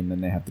shitty, and then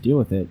they have to deal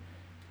with it.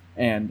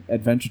 And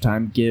Adventure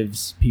Time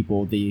gives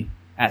people the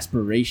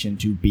aspiration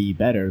to be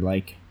better,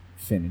 like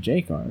Finn and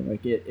Jake are.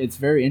 Like, it's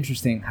very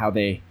interesting how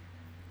they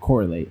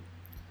correlate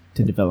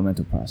to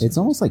developmental process. It's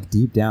almost like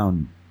deep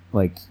down,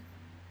 like,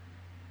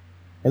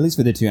 at least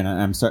for the two, and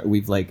I'm sorry,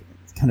 we've like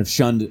kind of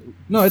shunned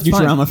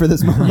Futurama fine. For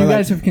this moment. You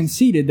guys have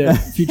conceded that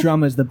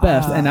Futurama is the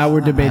best, and now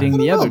we're debating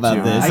the other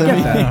two. This. I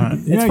get that.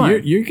 It's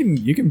fine.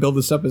 You can build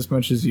this up as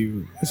much as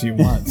you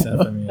want,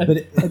 Seth. I mean,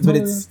 but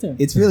totally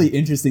it's really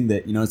interesting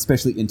that,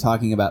 especially in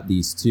talking about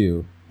these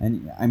two,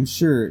 and I'm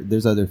sure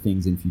there's other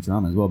things in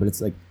Futurama as well, but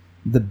it's like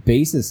the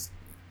basis,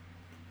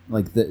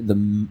 like the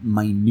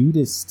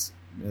minutest.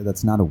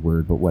 That's not a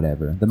word, but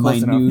whatever. The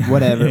Close minute, enough.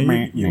 whatever.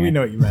 we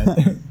know what you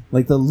meant.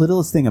 Like the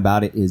littlest thing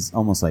about it is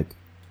almost like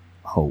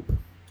hope.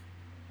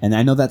 And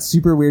I know that's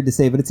super weird to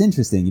say, but it's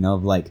interesting,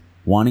 of like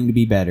wanting to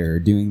be better or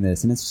doing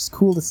this. And it's just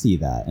cool to see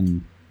that.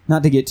 And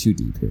not to get too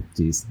deep here.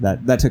 Jeez,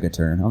 that took a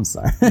turn. I'm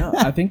sorry. No,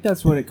 I think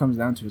that's what it comes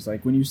down to. Is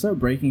like when you start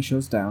breaking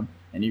shows down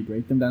and you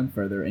break them down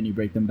further and you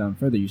break them down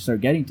further, you start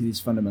getting to these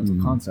fundamental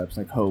concepts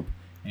like hope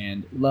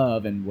and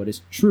love and what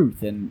is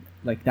truth and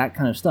like that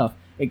kind of stuff.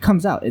 It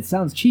comes out. It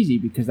sounds cheesy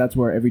because that's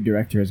where every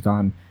director has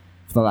gone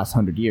for the last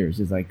 100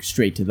 years, is like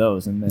straight to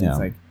those, and then it's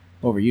like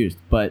overused.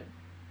 But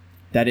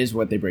that is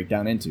what they break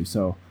down into.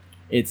 So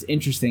it's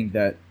interesting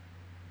that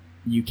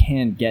you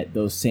can get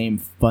those same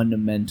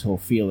fundamental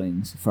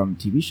feelings from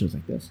TV shows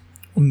like this.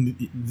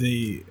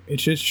 It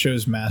just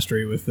shows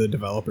mastery with the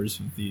developers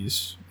of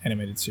these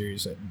animated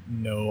series that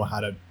know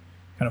how to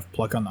kind of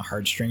pluck on the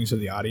heartstrings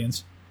of the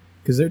audience,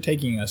 because they're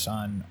taking us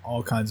on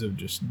all kinds of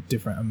just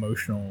different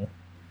emotional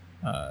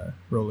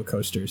roller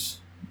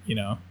coasters,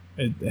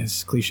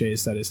 as cliche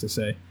as that is to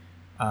say,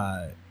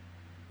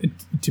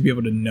 to be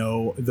able to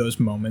know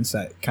those moments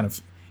that kind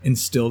of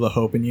instill the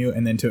hope in you,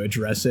 and then to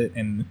address it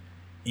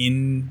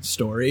in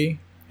story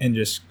and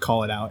just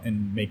call it out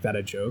and make that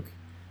a joke.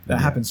 That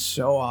happens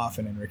so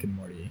often in Rick and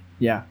Morty.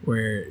 Yeah.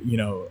 Where,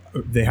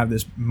 they have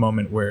this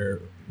moment where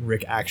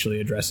Rick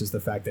actually addresses the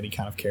fact that he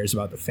kind of cares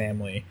about the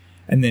family,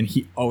 and then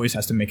he always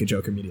has to make a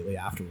joke immediately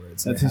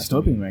afterwards. That's his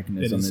coping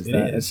mechanism, is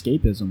that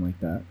escapism like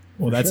that.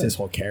 Well, that's his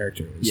whole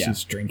character.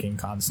 He's drinking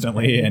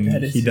constantly,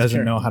 and he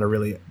doesn't know how to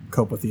really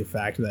cope with the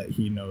fact that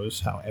he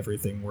knows how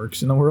everything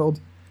works in the world.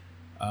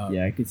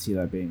 I could see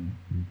that being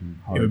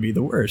hard. It would be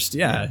the worst,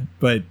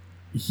 but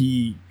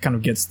he kind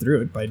of gets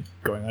through it by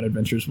going on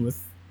adventures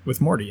with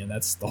Morty, and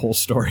that's the whole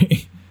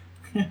story.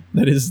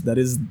 that is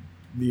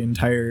the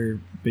entire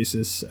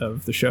basis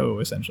of the show,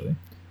 essentially.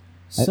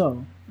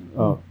 So...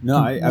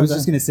 I was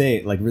just going to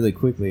say, like, really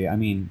quickly, I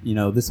mean,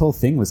 this whole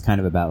thing was kind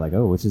of about, like,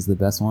 oh, which is the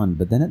best one?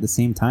 But then at the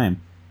same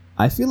time,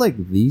 I feel like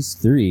these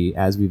three,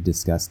 as we've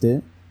discussed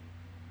it,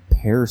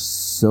 pair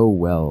so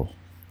well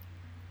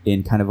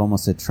in kind of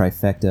almost a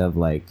trifecta of,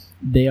 like...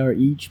 They are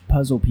each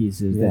puzzle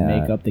pieces that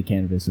make up the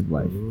canvas of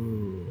life.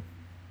 Ooh.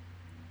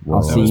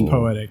 Whoa. That was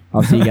poetic.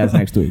 I'll see you guys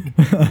next week.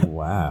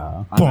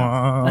 Wow.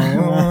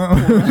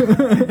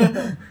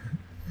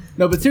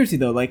 No, but seriously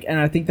though, like, and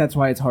I think that's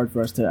why it's hard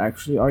for us to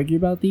actually argue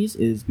about these,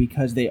 is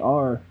because they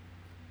are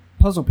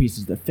puzzle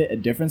pieces that fit a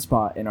different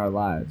spot in our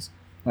lives.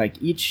 Like,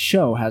 each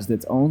show has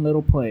its own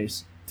little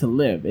place to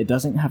live. It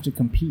doesn't have to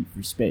compete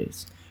for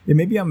space. Yeah,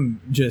 maybe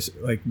I'm just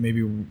like,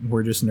 maybe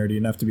we're just nerdy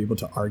enough to be able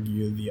to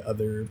argue the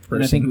other person.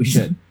 And I think we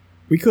should.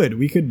 We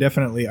could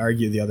definitely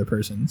argue the other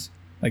person's,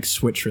 like,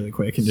 switch really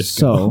quick and just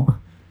so go.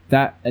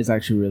 That is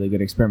actually a really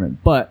good experiment.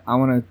 But I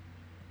want to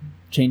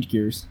change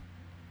gears.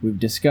 We've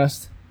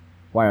discussed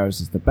why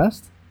ours is the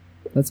best.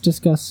 Let's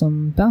discuss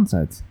some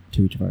downsides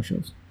to each of our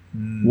shows.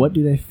 What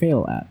do they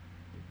fail at?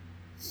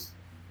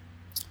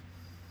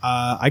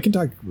 I can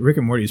talk. Rick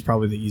and Morty is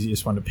probably the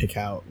easiest one to pick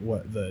out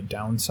what the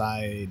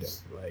downside,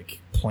 like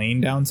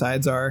plain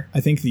downsides are.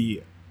 I think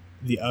the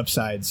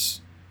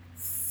upsides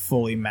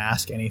fully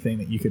mask anything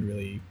that you could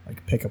really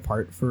like pick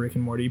apart for Rick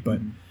and Morty. But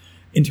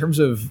in terms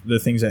of the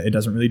things that it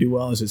doesn't really do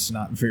well, is it's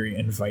not very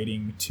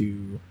inviting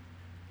to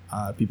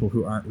people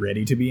who aren't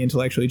ready to be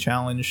intellectually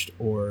challenged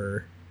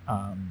or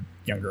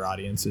younger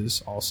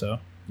audiences. Also,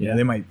 Yeah.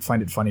 they might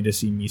find it funny to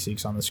see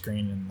Meeseeks on the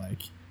screen and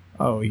like,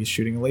 oh, he's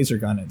shooting a laser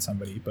gun at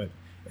somebody, but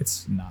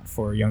it's not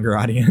for a younger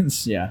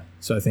audience. Yeah.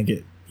 So I think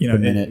it, The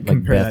minute like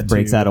compare Beth that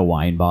breaks to, out a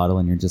wine bottle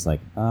and you're just like,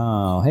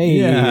 oh, hey,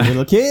 Yeah.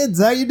 little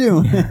kids, how you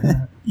doing?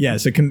 yeah.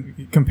 So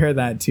compare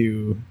that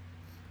to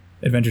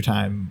Adventure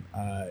Time.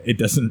 It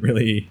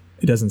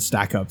doesn't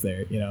stack up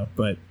there,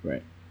 but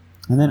Right.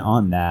 And then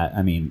on that,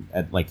 I mean,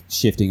 like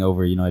shifting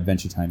over,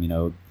 Adventure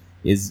Time,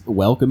 is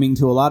welcoming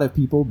to a lot of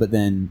people, but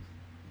then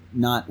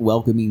not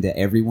welcoming to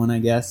everyone, I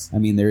guess. I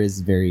mean, there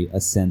is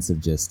a sense of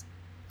just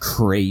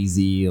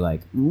crazy,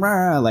 like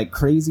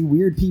crazy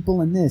weird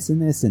people in this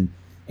and this. And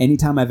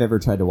anytime I've ever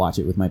tried to watch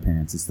it with my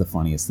parents, it's the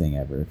funniest thing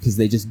ever because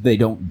they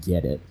don't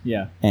get it.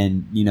 Yeah.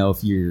 And,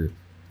 if you're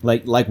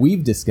like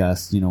we've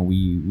discussed,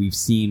 we've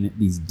seen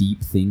these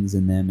deep things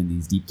in them and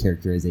these deep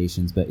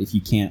characterizations, but if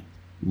you can't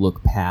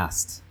look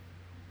past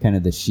kind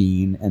of the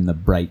sheen and the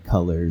bright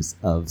colors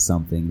of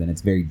something, then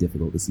it's very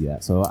difficult to see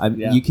that. So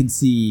you can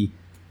see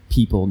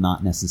people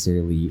not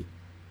necessarily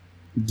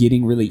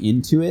getting really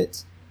into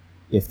it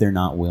if they're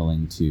not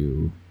willing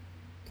to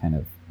kind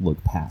of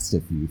look past a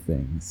few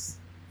things.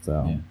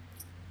 So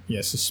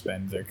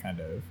suspend their kind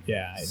of I know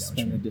what you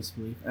Suspend the mean.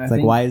 disbelief. it's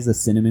like, why is the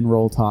cinnamon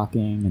roll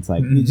talking? It's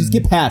like, just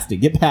get past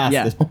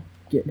it.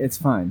 It's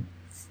fine.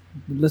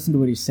 Listen to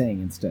what he's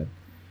saying instead.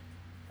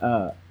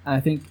 I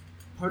think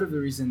part of the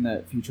reason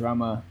that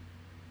Futurama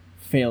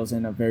fails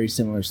in a very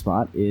similar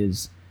spot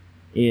is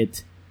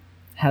it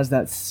has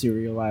that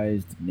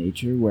serialized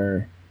nature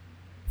where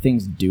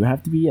things do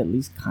have to be at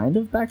least kind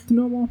of back to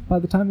normal by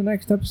the time the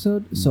next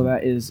episode. So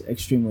that is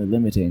extremely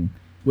limiting,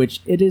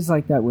 which it is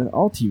like that with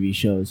all TV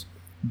shows.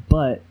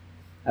 But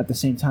at the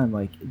same time,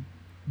 like,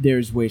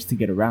 there's ways to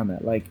get around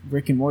that. Like,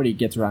 Rick and Morty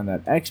gets around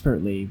that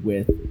expertly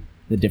with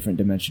the different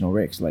dimensional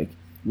Ricks. Like,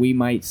 we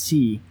might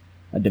see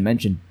a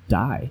dimension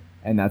die,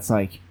 and that's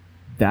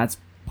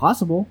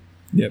possible.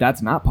 Yep.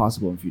 That's not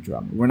possible in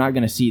Futurama. We're not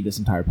going to see this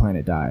entire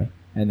planet die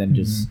and then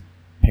just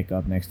pick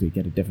up next week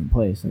at a different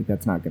place. Like,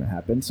 that's not going to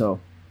happen. So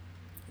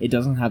it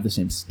doesn't have the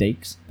same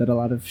stakes that a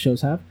lot of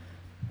shows have.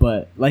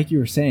 But like you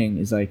were saying,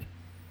 is like,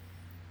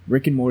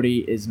 Rick and Morty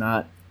is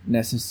not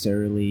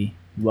necessarily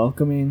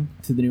welcoming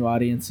to the new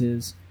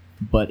audiences,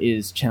 but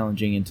is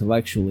challenging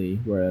intellectually,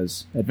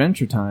 whereas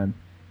Adventure Time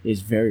is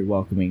very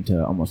welcoming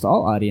to almost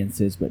all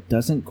audiences, but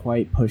doesn't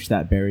quite push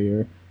that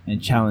barrier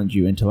and challenge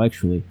you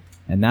intellectually.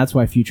 And that's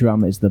why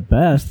Futurama is the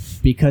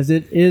best, because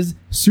it is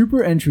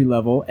super entry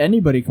level.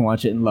 Anybody can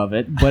watch it and love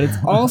it, but it's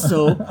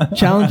also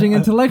challenging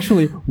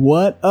intellectually.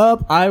 What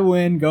up? I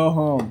win. Go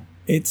home.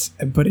 It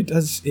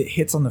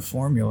hits on the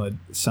formula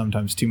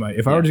sometimes too much.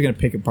 If I were just going to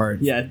pick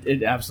apart Yeah,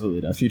 it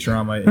absolutely does.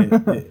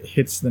 Futurama, it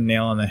hits the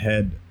nail on the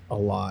head a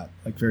lot,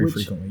 like very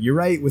frequently. You're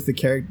right with the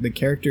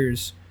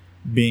characters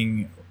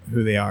being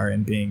who they are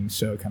and being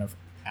so kind of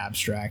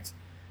abstract.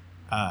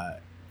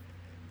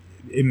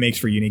 It makes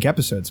for unique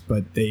episodes,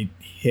 but they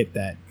hit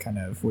that kind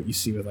of what you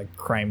see with like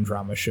crime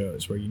drama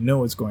shows where you know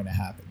what's going to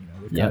happen.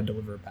 They've got to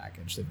deliver a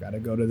package. They've got to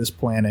go to this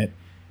planet,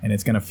 and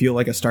it's going to feel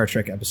like a Star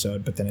Trek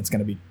episode, but then it's going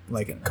to be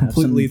like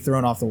completely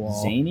thrown off the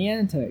wall. Zany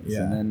antics,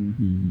 Yeah. and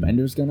then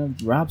Bender's gonna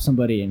rob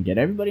somebody and get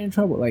everybody in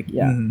trouble. Like,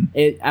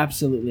 it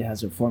absolutely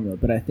has a formula.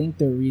 But I think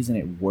the reason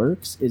it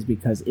works is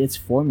because its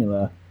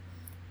formula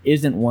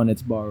isn't one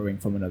it's borrowing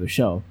from another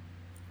show.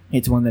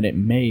 It's one that it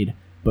made,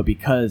 but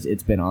because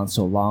it's been on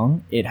so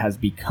long, it has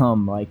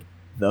become like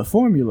the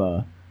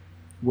formula.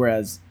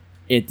 Whereas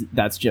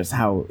that's just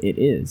how it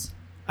is.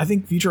 I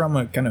think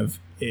Futurama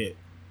it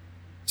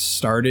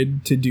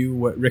started to do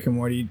what Rick and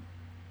Morty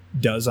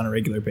does on a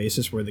regular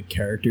basis, where the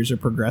characters are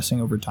progressing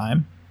over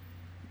time.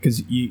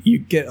 Because you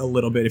get a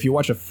little bit, if you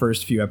watch the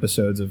first few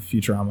episodes of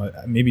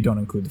Futurama, maybe don't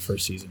include the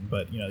first season,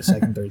 but the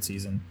second, third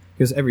season,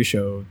 because every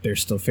show they're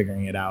still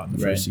figuring it out in the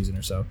first season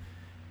or so.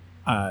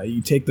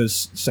 You take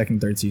those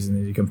second, third season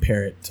and you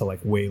compare it to like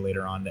way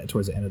later on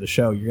towards the end of the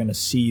show, you're going to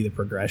see the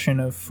progression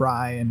of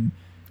Fry and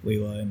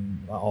Leela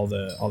and all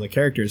the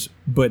characters,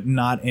 but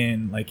not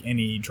in like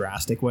any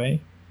drastic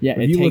way. Yeah, If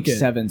it you look takes at-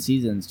 7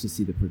 seasons to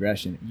see the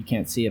progression. You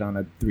can't see it on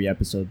a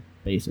 3-episode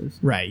basis.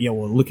 Right. Yeah.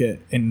 Well, look at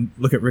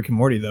Rick and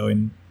Morty though.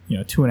 In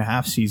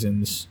 2.5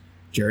 seasons,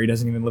 Jerry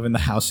doesn't even live in the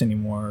house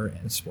anymore.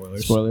 And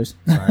spoilers.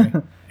 Sorry.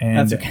 And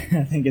That's okay.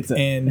 I think it's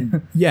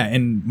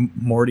and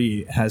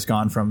Morty has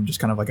gone from just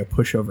kind of like a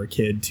pushover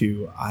kid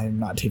to I'm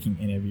not taking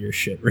any of your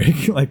shit,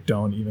 Rick. Like,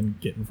 don't even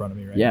get in front of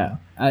me right now.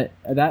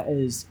 that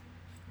is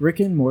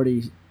Rick and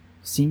Morty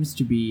seems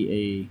to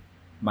be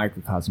a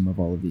microcosm of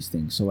all of these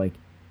things. So like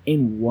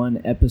in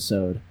one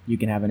episode, you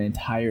can have an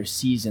entire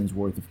season's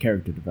worth of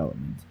character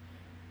development.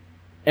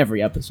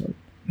 Every episode.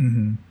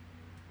 Mm-hmm.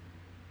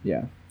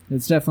 Yeah.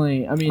 It's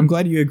definitely. I mean, I'm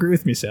glad you agree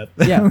with me, Seth.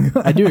 yeah,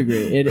 I do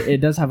agree.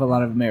 It does have a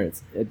lot of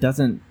merits. It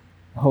doesn't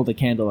hold a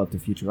candle up to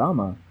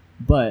Futurama,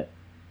 but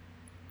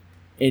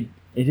it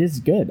is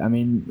good. I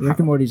mean, Rick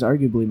and Morty's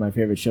arguably my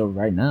favorite show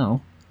right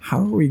now. How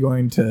are we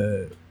going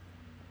to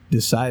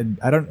decide?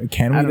 Can we I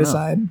don't know.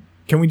 decide?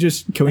 Can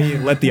we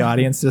let the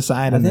audience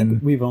decide? I And think then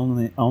we've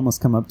only almost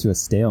come up to a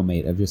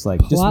stalemate of just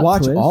Plot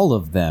watch twist. all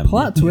of them.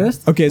 Plot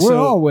twist. okay, we're so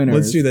all winners.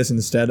 let's do this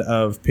instead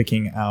of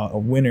picking out a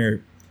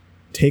winner.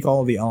 Take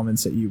all of the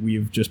elements that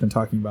we've just been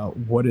talking about.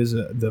 What is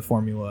the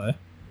formula?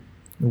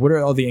 What are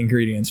all the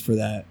ingredients for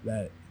that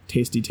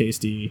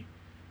tasty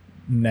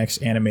next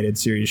animated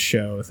series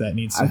show that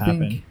needs to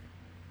happen?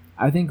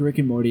 I think Rick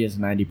and Morty is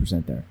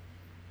 90% there.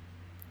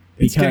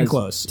 It's getting Because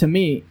close. To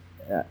me,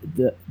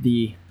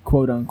 the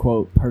quote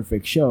unquote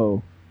perfect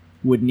show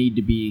would need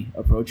to be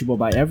approachable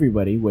by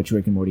everybody, which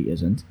Rick and Morty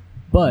isn't,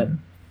 but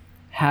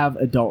have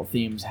adult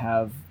themes,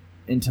 have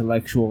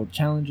intellectually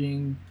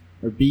challenging,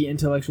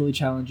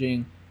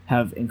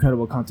 have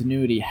incredible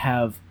continuity,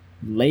 have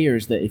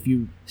layers that if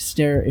you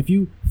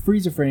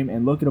freeze a frame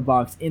and look at a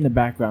box in the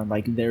background,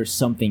 like there's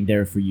something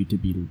there for you to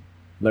be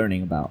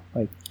learning about.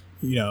 Like,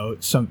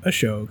 A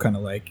show kind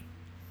of like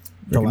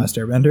The Last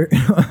Airbender.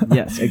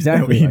 yes,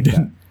 exactly like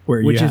that.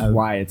 Where Which you is have,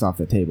 why it's off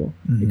the table,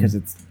 Mhm. because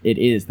it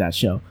is that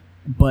show.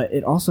 But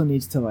it also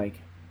needs to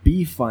like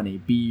be funny,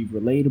 be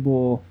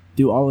relatable,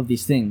 do all of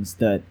these things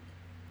that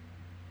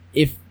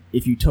if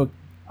you took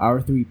our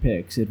three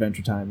picks,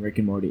 Adventure Time, Rick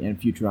and Morty, and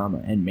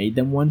Futurama, and made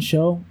them one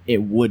show,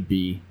 it would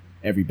be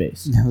every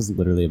base. I was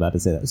literally about to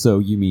say that. So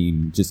you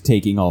mean just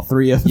taking all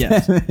three of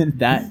Yes, them and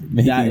that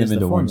making is them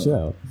the into one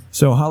formula. show?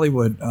 So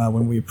Hollywood,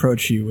 when we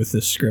approach you with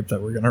this script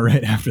that we're going to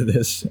write after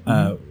this,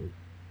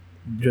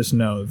 just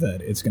know that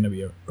it's going to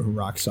be a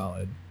rock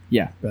solid.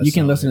 Yeah, Best you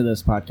can seller. listen to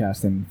this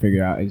podcast and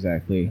figure out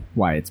exactly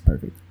why it's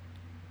perfect.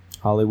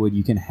 Hollywood,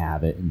 you can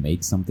have it and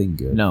make something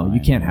good. No, you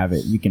Fine. can't have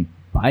it. You can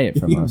buy it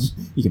from us.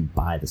 You can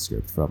buy the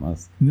script from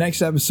us.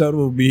 Next episode,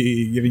 we'll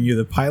be giving you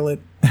the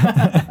pilot.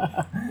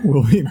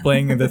 We'll be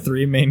playing the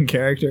three main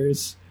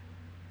characters.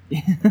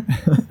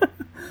 That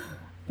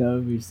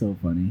would be so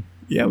funny.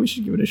 Yeah, we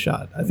should give it a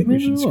shot. I think we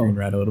Maybe should we will.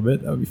 screenwrite a little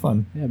bit. That would be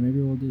fun. Yeah,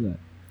 maybe we'll do that.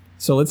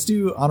 So let's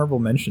do honorable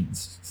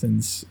mentions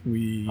since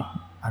we've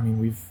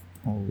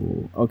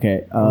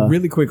Okay.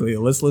 really quickly.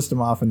 Let's list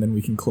them off and then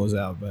we can close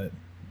out. But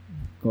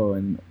Go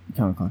and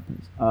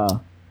counterclockwise.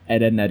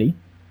 Ed, and Eddie.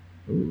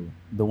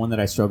 The one that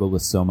I struggled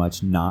with so much,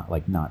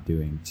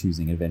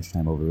 choosing Adventure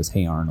Time over was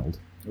Hey Arnold.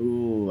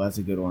 Ooh, that's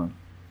a good one.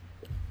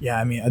 yeah,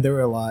 I mean, there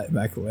were a lot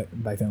back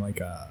then,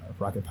 like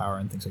Rocket Power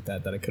and things like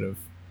that I could have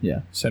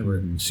Yeah. said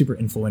were super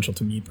influential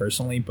to me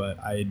personally. But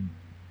I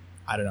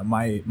don't know.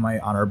 My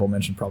honorable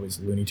mention probably is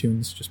Looney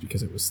Tunes, just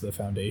because it was the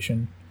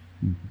foundation.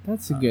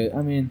 That's a good.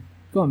 I mean,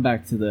 going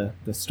back to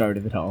the start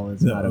of it all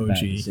is The not a bad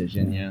OG.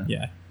 decision. Yeah.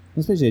 Yeah.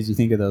 Especially as you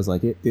think of those,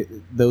 like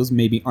those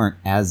maybe aren't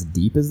as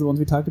deep as the ones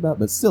we talked about,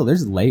 but still,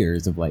 there's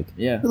layers of like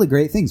Yeah. really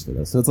great things for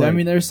those. So it's like, I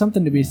mean, there's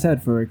something to be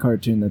said for a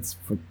cartoon that's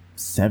for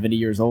 70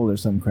 years old or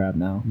some crap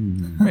now. I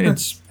mean,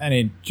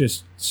 it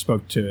just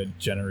spoke to a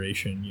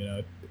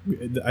generation.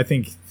 I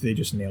think they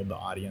just nailed the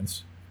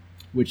audience.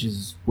 Which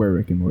is where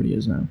Rick and Morty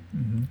is now.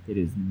 Mm-hmm. It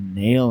is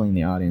nailing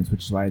the audience,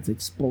 which is why it's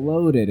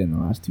exploded in the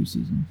last 2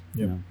 seasons.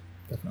 Yep, Yeah.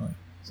 definitely.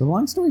 So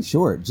long story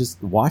short,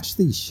 just watch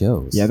these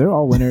shows. Yeah, they're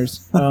all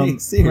winners. Like,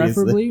 seriously.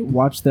 Preferably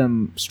watch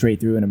them straight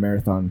through in a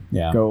marathon.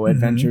 Yeah. Go Mhm.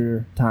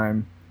 Adventure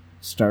Time,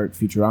 start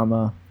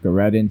Futurama, go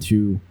right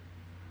into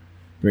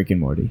Rick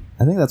and Morty.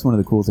 I think that's one of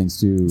the cool things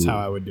too. That's how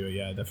I would do it.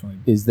 Yeah, definitely.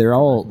 Is they're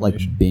all like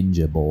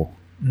Recommendation. bingeable,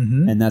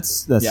 Mm-hmm. and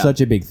that's Yeah. such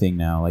a big thing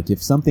now. Like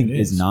if something It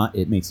is is. not,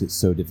 it makes it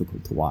so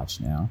difficult to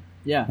watch now.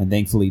 Yeah. And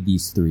thankfully,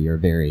 these three are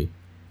they're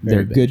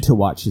Very good binge. to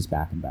watch just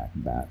back and back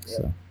and back.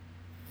 So,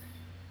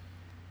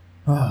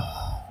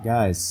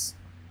 guys,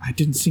 I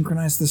didn't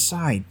synchronize the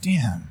side.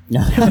 Damn.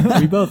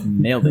 We both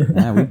nailed it.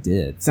 yeah, we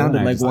did. Sounded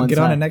So like nice. one I'll get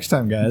on side. it next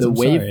time, guys. The I'm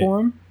sorry.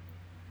 waveform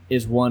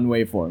is one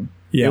waveform.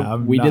 Yeah,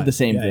 we did the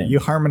same thing. You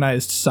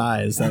harmonized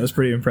size. That was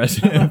pretty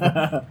impressive.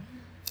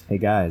 Hey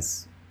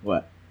guys,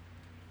 What?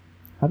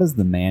 how does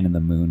the man in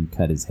the moon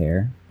cut his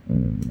hair?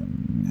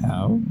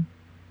 How?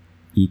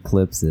 He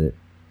clips it.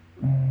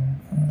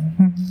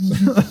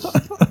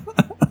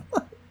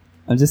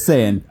 I'm just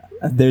saying,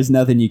 there's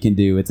nothing you can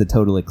do. It's a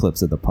total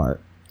eclipse of the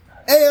part.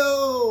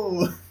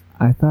 Ayo!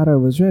 I thought I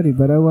was ready,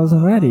 but I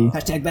wasn't ready.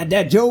 Hashtag bad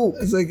dad joke.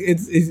 It's like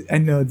it's I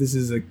know this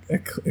is a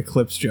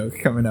eclipse joke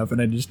coming up,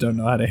 and I just don't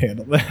know how to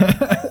handle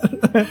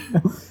that.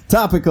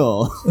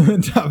 Topical.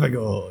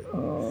 Topical.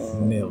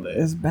 Nailed it.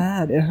 It's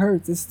bad. It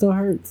hurts. It still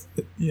hurts.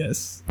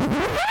 Yes.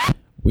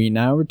 We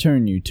now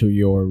return you to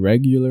your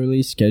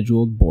regularly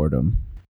scheduled boredom.